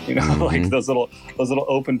there. Mm-hmm. Like those little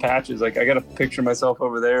open patches. Like I got to picture myself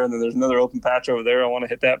over there, and then there's another open patch over there. I want to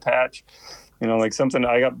hit that patch. Like something.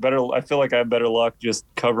 I feel like I have better luck just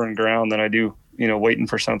covering ground than I do, waiting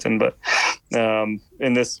for something. But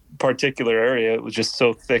in this particular area, it was just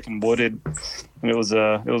so thick and wooded, and it was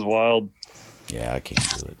wild. Yeah, I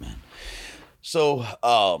can't do it, man. So,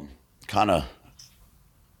 kind of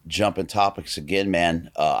jumping topics again,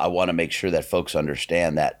 man. I want to make sure that folks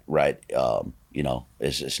understand that, right?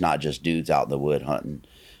 It's not just dudes out in the wood hunting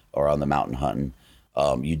or on the mountain hunting.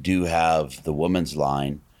 You do have the women's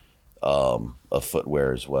line of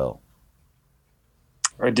footwear as well.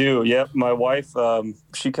 I do. Yep. My wife,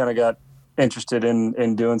 she kind of got interested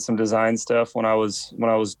in doing some design stuff when I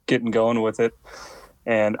was getting going with it.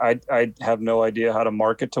 And I have no idea how to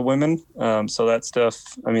market to women. So that stuff,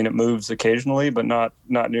 I mean, it moves occasionally, but not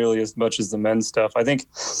nearly as much as the men's stuff. I think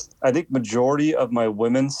majority of my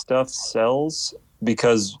women's stuff sells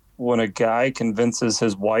because when a guy convinces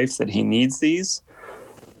his wife that he needs these,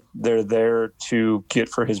 they're there to get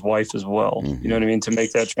for his wife as well. Mm-hmm. You know what I mean? To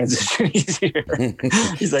make that transition easier.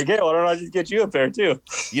 He's like, hey, why don't I just get you a pair too?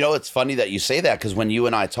 It's funny that you say that because when you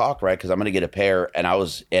and I talk, right, because I'm going to get a pair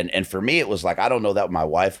and for me, it was like, I don't know that my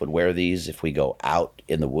wife would wear these if we go out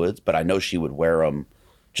in the woods, but I know she would wear them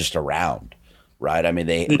just around, right? I mean,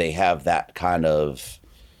 they have that kind of,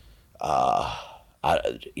 for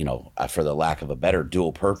the lack of a better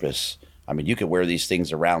dual purpose. I mean, you could wear these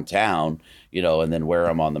things around town, and then wear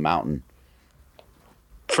them on the mountain.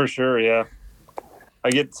 For sure, yeah.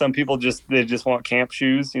 I get some people they just want camp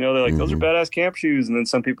shoes. They're like, those are badass camp shoes. And then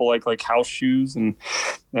some people like house shoes, and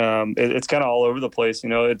it's kind of all over the place.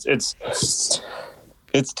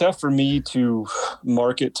 It's tough for me to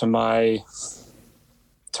market to my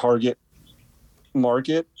target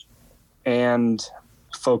market and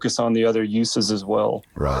focus on the other uses as well.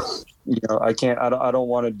 Right. I don't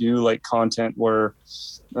want to do like content where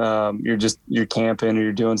you're camping or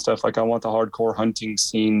you're doing stuff. Like I want the hardcore hunting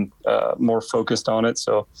scene more focused on it.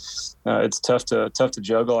 So it's tough to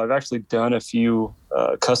juggle. I've actually done a few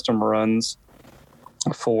custom runs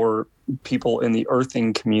for people in the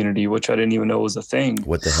earthing community, which I didn't even know was a thing.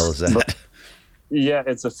 What the hell is that? But, yeah,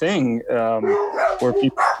 it's a thing where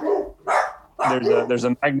people there's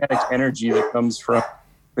a magnetic energy that comes from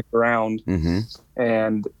the ground,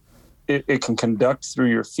 and it can conduct through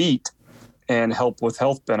your feet and help with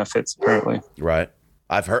health benefits, apparently. Right.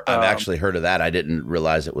 I've actually heard of that. I didn't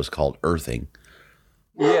realize it was called earthing.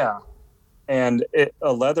 Yeah. And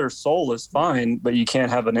a leather sole is fine, but you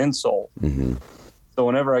can't have an insole. Mm-hmm. So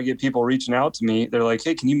whenever I get people reaching out to me, they're like,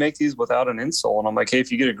 hey, can you make these without an insole? And I'm like, hey,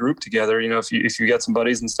 if you get a group together, if you got some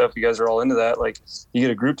buddies and stuff, you guys are all into that. Like you get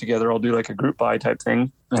a group together, I'll do like a group buy type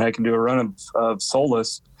thing. And I can do a run of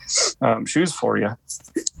soleless shoes for you.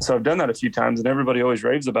 So I've done that a few times and everybody always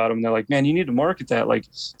raves about them. They're like, man, you need to market that. Like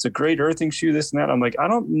it's a great earthing shoe, this and that. I'm like, I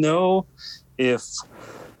don't know if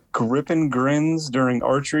grip and grins during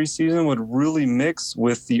archery season would really mix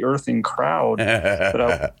with the earthing crowd.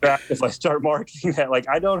 But if I start marketing that, like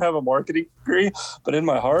I don't have a marketing degree, but in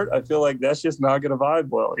my heart, I feel like that's just not going to vibe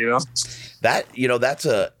well,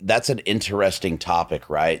 That, that's an interesting topic,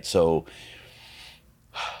 right? So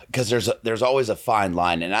because there's always a fine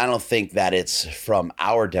line, and I don't think that it's from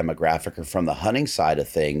our demographic or from the hunting side of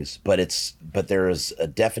things, but there is a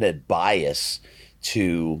definite bias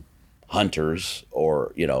to hunters,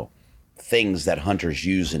 or things that hunters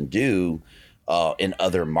use and do in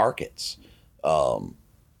other markets.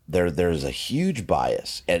 There's a huge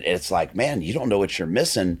bias, and it's like, man, you don't know what you're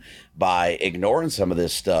missing by ignoring some of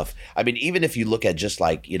this stuff. I mean, even if you look at just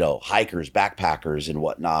like hikers, backpackers, and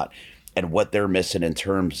whatnot, and what they're missing in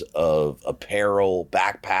terms of apparel,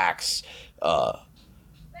 backpacks.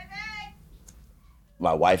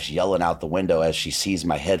 My wife's yelling out the window as she sees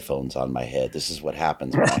my headphones on my head. This is what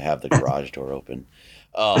happens when I have the garage door open.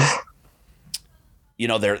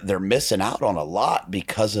 They're missing out on a lot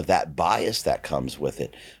because of that bias that comes with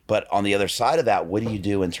it. But on the other side of that, what do you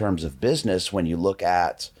do in terms of business when you look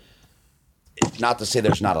at, not to say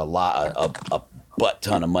there's not a butt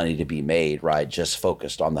ton of money to be made, right? Just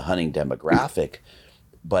focused on the hunting demographic.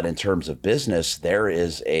 But in terms of business, there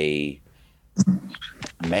is a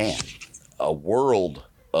world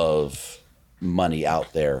of money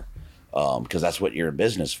out there. Because that's what you're in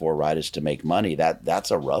business for, right? Is to make money.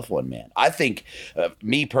 That's a rough one, man. I think,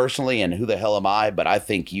 me personally, and who the hell am I? But I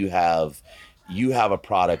think you have a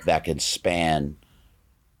product that can span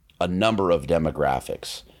a number of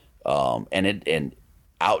demographics, and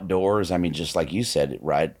outdoors. I mean, just like you said,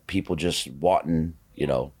 right? People just wanting,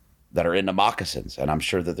 that are into moccasins, and I'm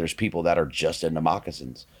sure that there's people that are just into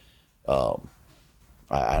moccasins.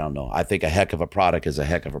 I don't know. I think a heck of a product is a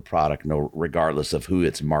heck of a product, regardless of who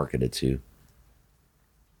it's marketed to.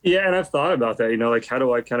 Yeah, and I've thought about that. Like, how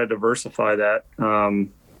do I kind of diversify that?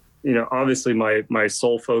 Obviously, my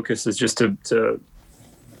sole focus is just to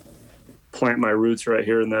plant my roots right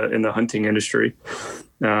here in the hunting industry.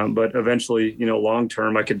 But eventually, long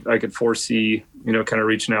term, I could foresee, kind of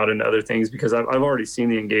reaching out into other things, because I've already seen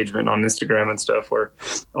the engagement on Instagram and stuff where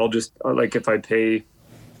I'll just, like, if I pay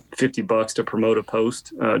 $50 to promote a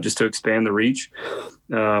post, just to expand the reach,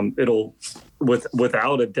 it'll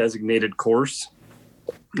without a designated course.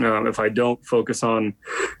 If I don't focus on,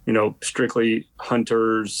 strictly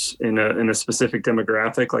hunters in a specific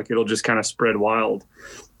demographic, like, it'll just kind of spread wild.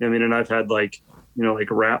 I mean, and I've had like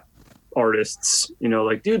rap artists,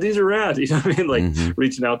 like, dude, these are rad, what I mean? Like,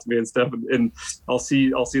 reaching out to me and stuff, and I'll see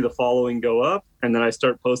the following go up, and then I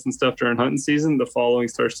start posting stuff during hunting season, the following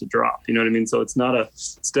starts to drop, what I mean? So it's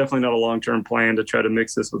definitely not a long-term plan to try to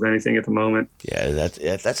mix this with anything at the moment. Yeah,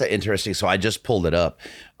 that's interesting. So I just pulled it up.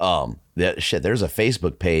 There's a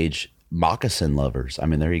Facebook page, Moccasin Lovers. I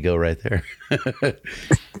mean, there you go, right there.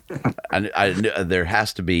 I there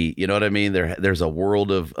has to be, what I mean? There's a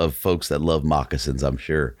world of folks that love moccasins, I'm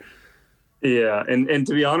sure. Yeah, and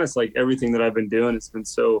to be honest, like, everything that I've been doing, it's been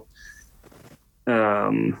so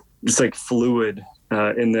just like fluid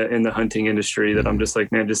in the hunting industry that I'm just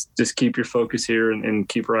like, man, just keep your focus here and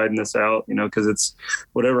keep riding this out, because it's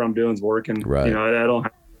whatever I'm doing is working. Right. I don't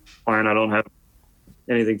have a plan. I don't have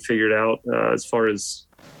anything figured out as far as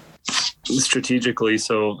strategically.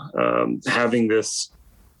 So having this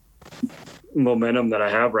momentum that I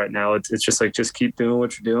have right now, it's just like, just keep doing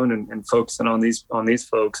what you're doing and focusing on these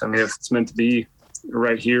folks. I mean, if it's meant to be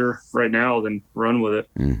right here, right now, then run with it.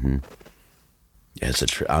 Mm-hmm. Yeah,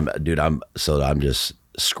 it's I'm just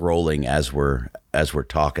scrolling as we're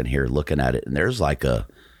talking here, looking at it, and there's a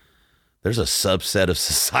subset of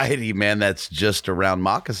society, man, that's just around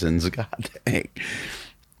moccasins. God dang,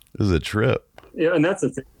 this is a trip. Yeah, and that's the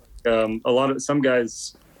thing. Some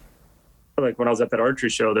guys, like, when I was at that archery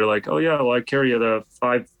show, they're like, oh yeah, well, I carry the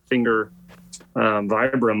 5-finger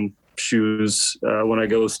Vibram shoes when I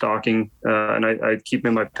go stalking, and I keep them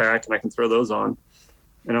in my pack, and I can throw those on.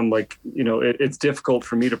 And I'm like, it's difficult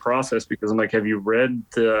for me to process, because I'm like, have you read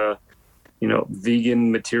the,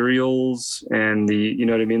 vegan materials and the,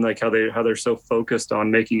 what I mean? Like, how they're so focused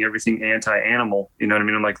on making everything anti-animal, what I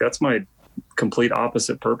mean? I'm like, that's my complete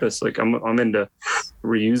opposite purpose. Like, I'm into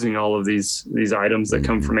reusing all of these items that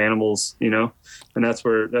come from animals, and that's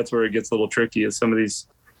where it gets a little tricky, is some of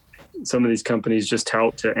these companies just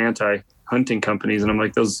tout to anti-hunting companies. And I'm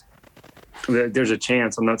like, there's a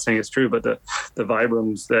chance, I'm not saying it's true, but the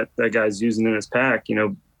Vibrams that guy's using in his pack,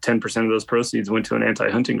 10% of those proceeds went to an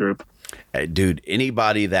anti-hunting group. Hey, dude,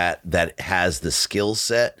 anybody that has the skill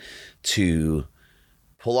set to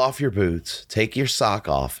pull off your boots, take your sock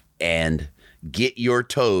off, and get your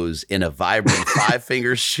toes in a Vibram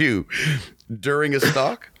 5-finger shoe during a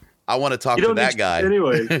stalk, I want to talk to that guy.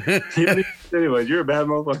 Anyways, you're a bad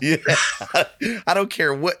motherfucker. Yeah. I don't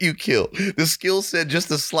care what you kill. The skill set just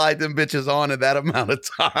to slide them bitches on in that amount of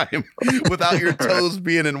time without your toes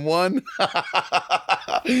being in one.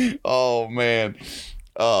 Oh, man.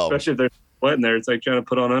 Especially if they're sweating there. It's like trying to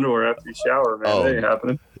put on underwear after you shower, man. Oh, That ain't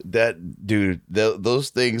happening. That dude, those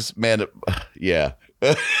things, man. Yeah.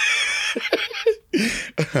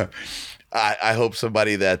 I hope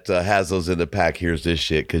somebody that has those in the pack hears this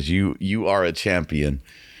shit, because you are a champion.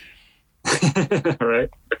 Right.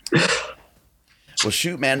 Well,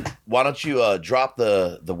 shoot, man. Why don't you drop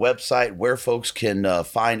the website where folks can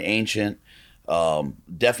find Anxynt?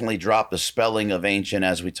 Definitely drop the spelling of Anxynt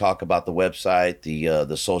as we talk about the website,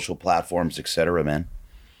 the social platforms, etc., man.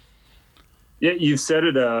 Yeah, you've said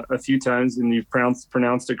it a few times, and you've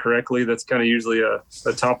pronounced it correctly. That's kind of usually a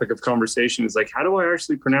topic of conversation. Is like, how do I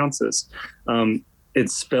actually pronounce this?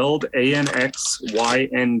 It's spelled Anxynt.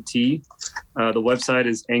 The website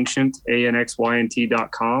is Anxynt,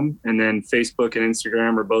 ANXYNT.com. And then Facebook and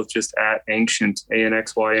Instagram are both just at Anxynt,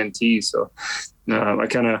 ANXYNT. So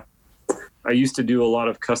I used to do a lot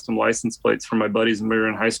of custom license plates for my buddies when we were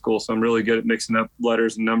in high school. So I'm really good at mixing up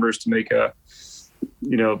letters and numbers to make a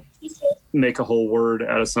whole word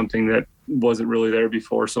out of something that wasn't really there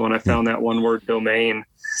before. So when I found that one word domain,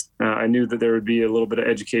 I knew that there would be a little bit of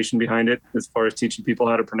education behind it as far as teaching people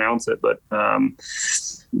how to pronounce it. But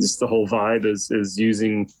just the whole vibe is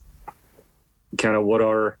using kind of what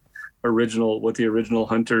the original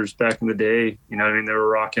hunters back in the day, they were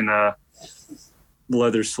rocking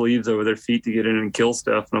leather sleeves over their feet to get in and kill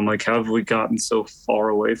stuff. And I'm like, how have we gotten so far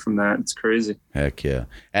away from that? It's crazy. Heck yeah.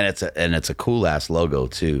 And it's a cool ass logo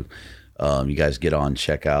too. You guys get on,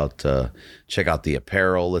 check out the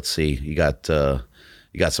apparel. Let's see. You got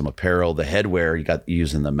some apparel, the headwear, you got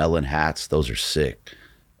using the melon hats. Those are sick.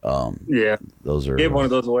 Yeah. Those are, gave one of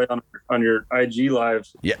those away on your IG live.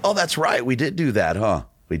 Yeah. Oh, that's right. We did do that, huh?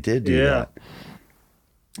 We did do that.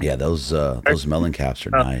 Yeah. Those melon caps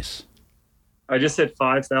are nice. I just hit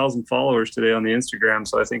 5,000 followers today on the Instagram.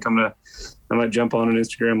 So I think I might jump on an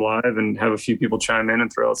Instagram live and have a few people chime in and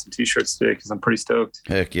throw out some t-shirts today, because I'm pretty stoked.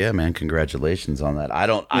 Heck yeah, man. Congratulations on that. I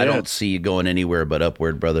don't see you going anywhere but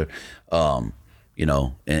upward, brother. In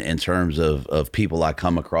terms of people I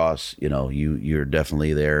come across, you're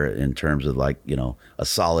definitely there in terms of like, a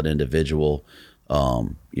solid individual.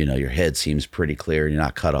 Your head seems pretty clear. You're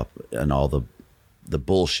not caught up in all the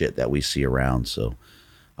bullshit that we see around. So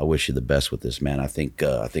I wish you the best with this, man. I think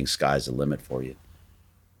sky's the limit for you.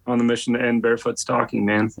 On the mission to end barefoot stalking,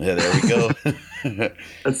 man. Yeah, there we go.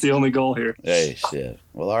 That's the only goal here. Hey, shit.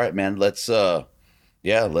 Well, all right, man. Let's push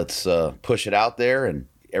it out there, and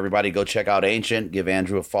everybody go check out Anxynt. Give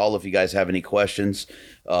Andrew a follow if you guys have any questions.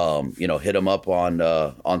 Hit him up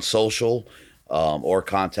on social, or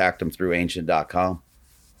contact him through Anxynt.com.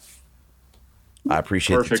 I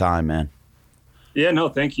appreciate the time, man. Yeah, no,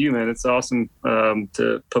 thank you, man. It's awesome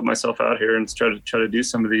to put myself out here and try to do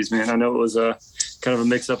some of these, man. I know it was kind of a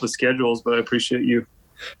mix up of schedules, but I appreciate you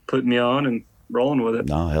putting me on and rolling with it.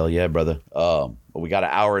 No, hell yeah, brother. We got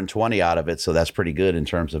 1 hour and 20 out of it, so that's pretty good in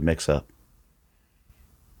terms of mix up.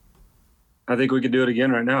 I think we could do it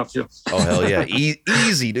again right now, too. Oh, hell yeah.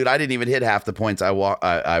 Easy, dude. I didn't even hit half the points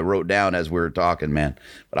I wrote down as we were talking, man.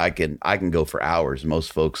 But I can go for hours.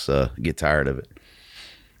 Most folks get tired of it.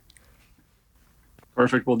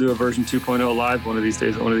 Perfect. We'll do a version 2.0 live one of these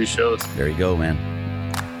days at one of these shows. There you go, man.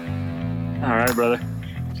 All right, brother.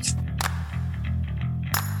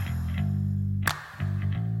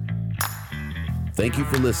 Thank you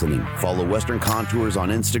for listening. Follow Western Contours on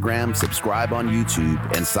Instagram, subscribe on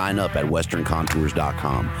YouTube, and sign up at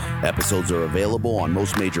westerncontours.com. Episodes are available on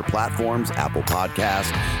most major platforms, Apple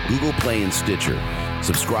Podcasts, Google Play, and Stitcher.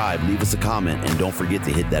 Subscribe, leave us a comment, and don't forget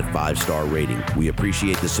to hit that 5-star rating. We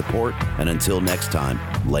appreciate the support, and until next time,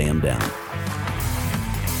 lay 'em down.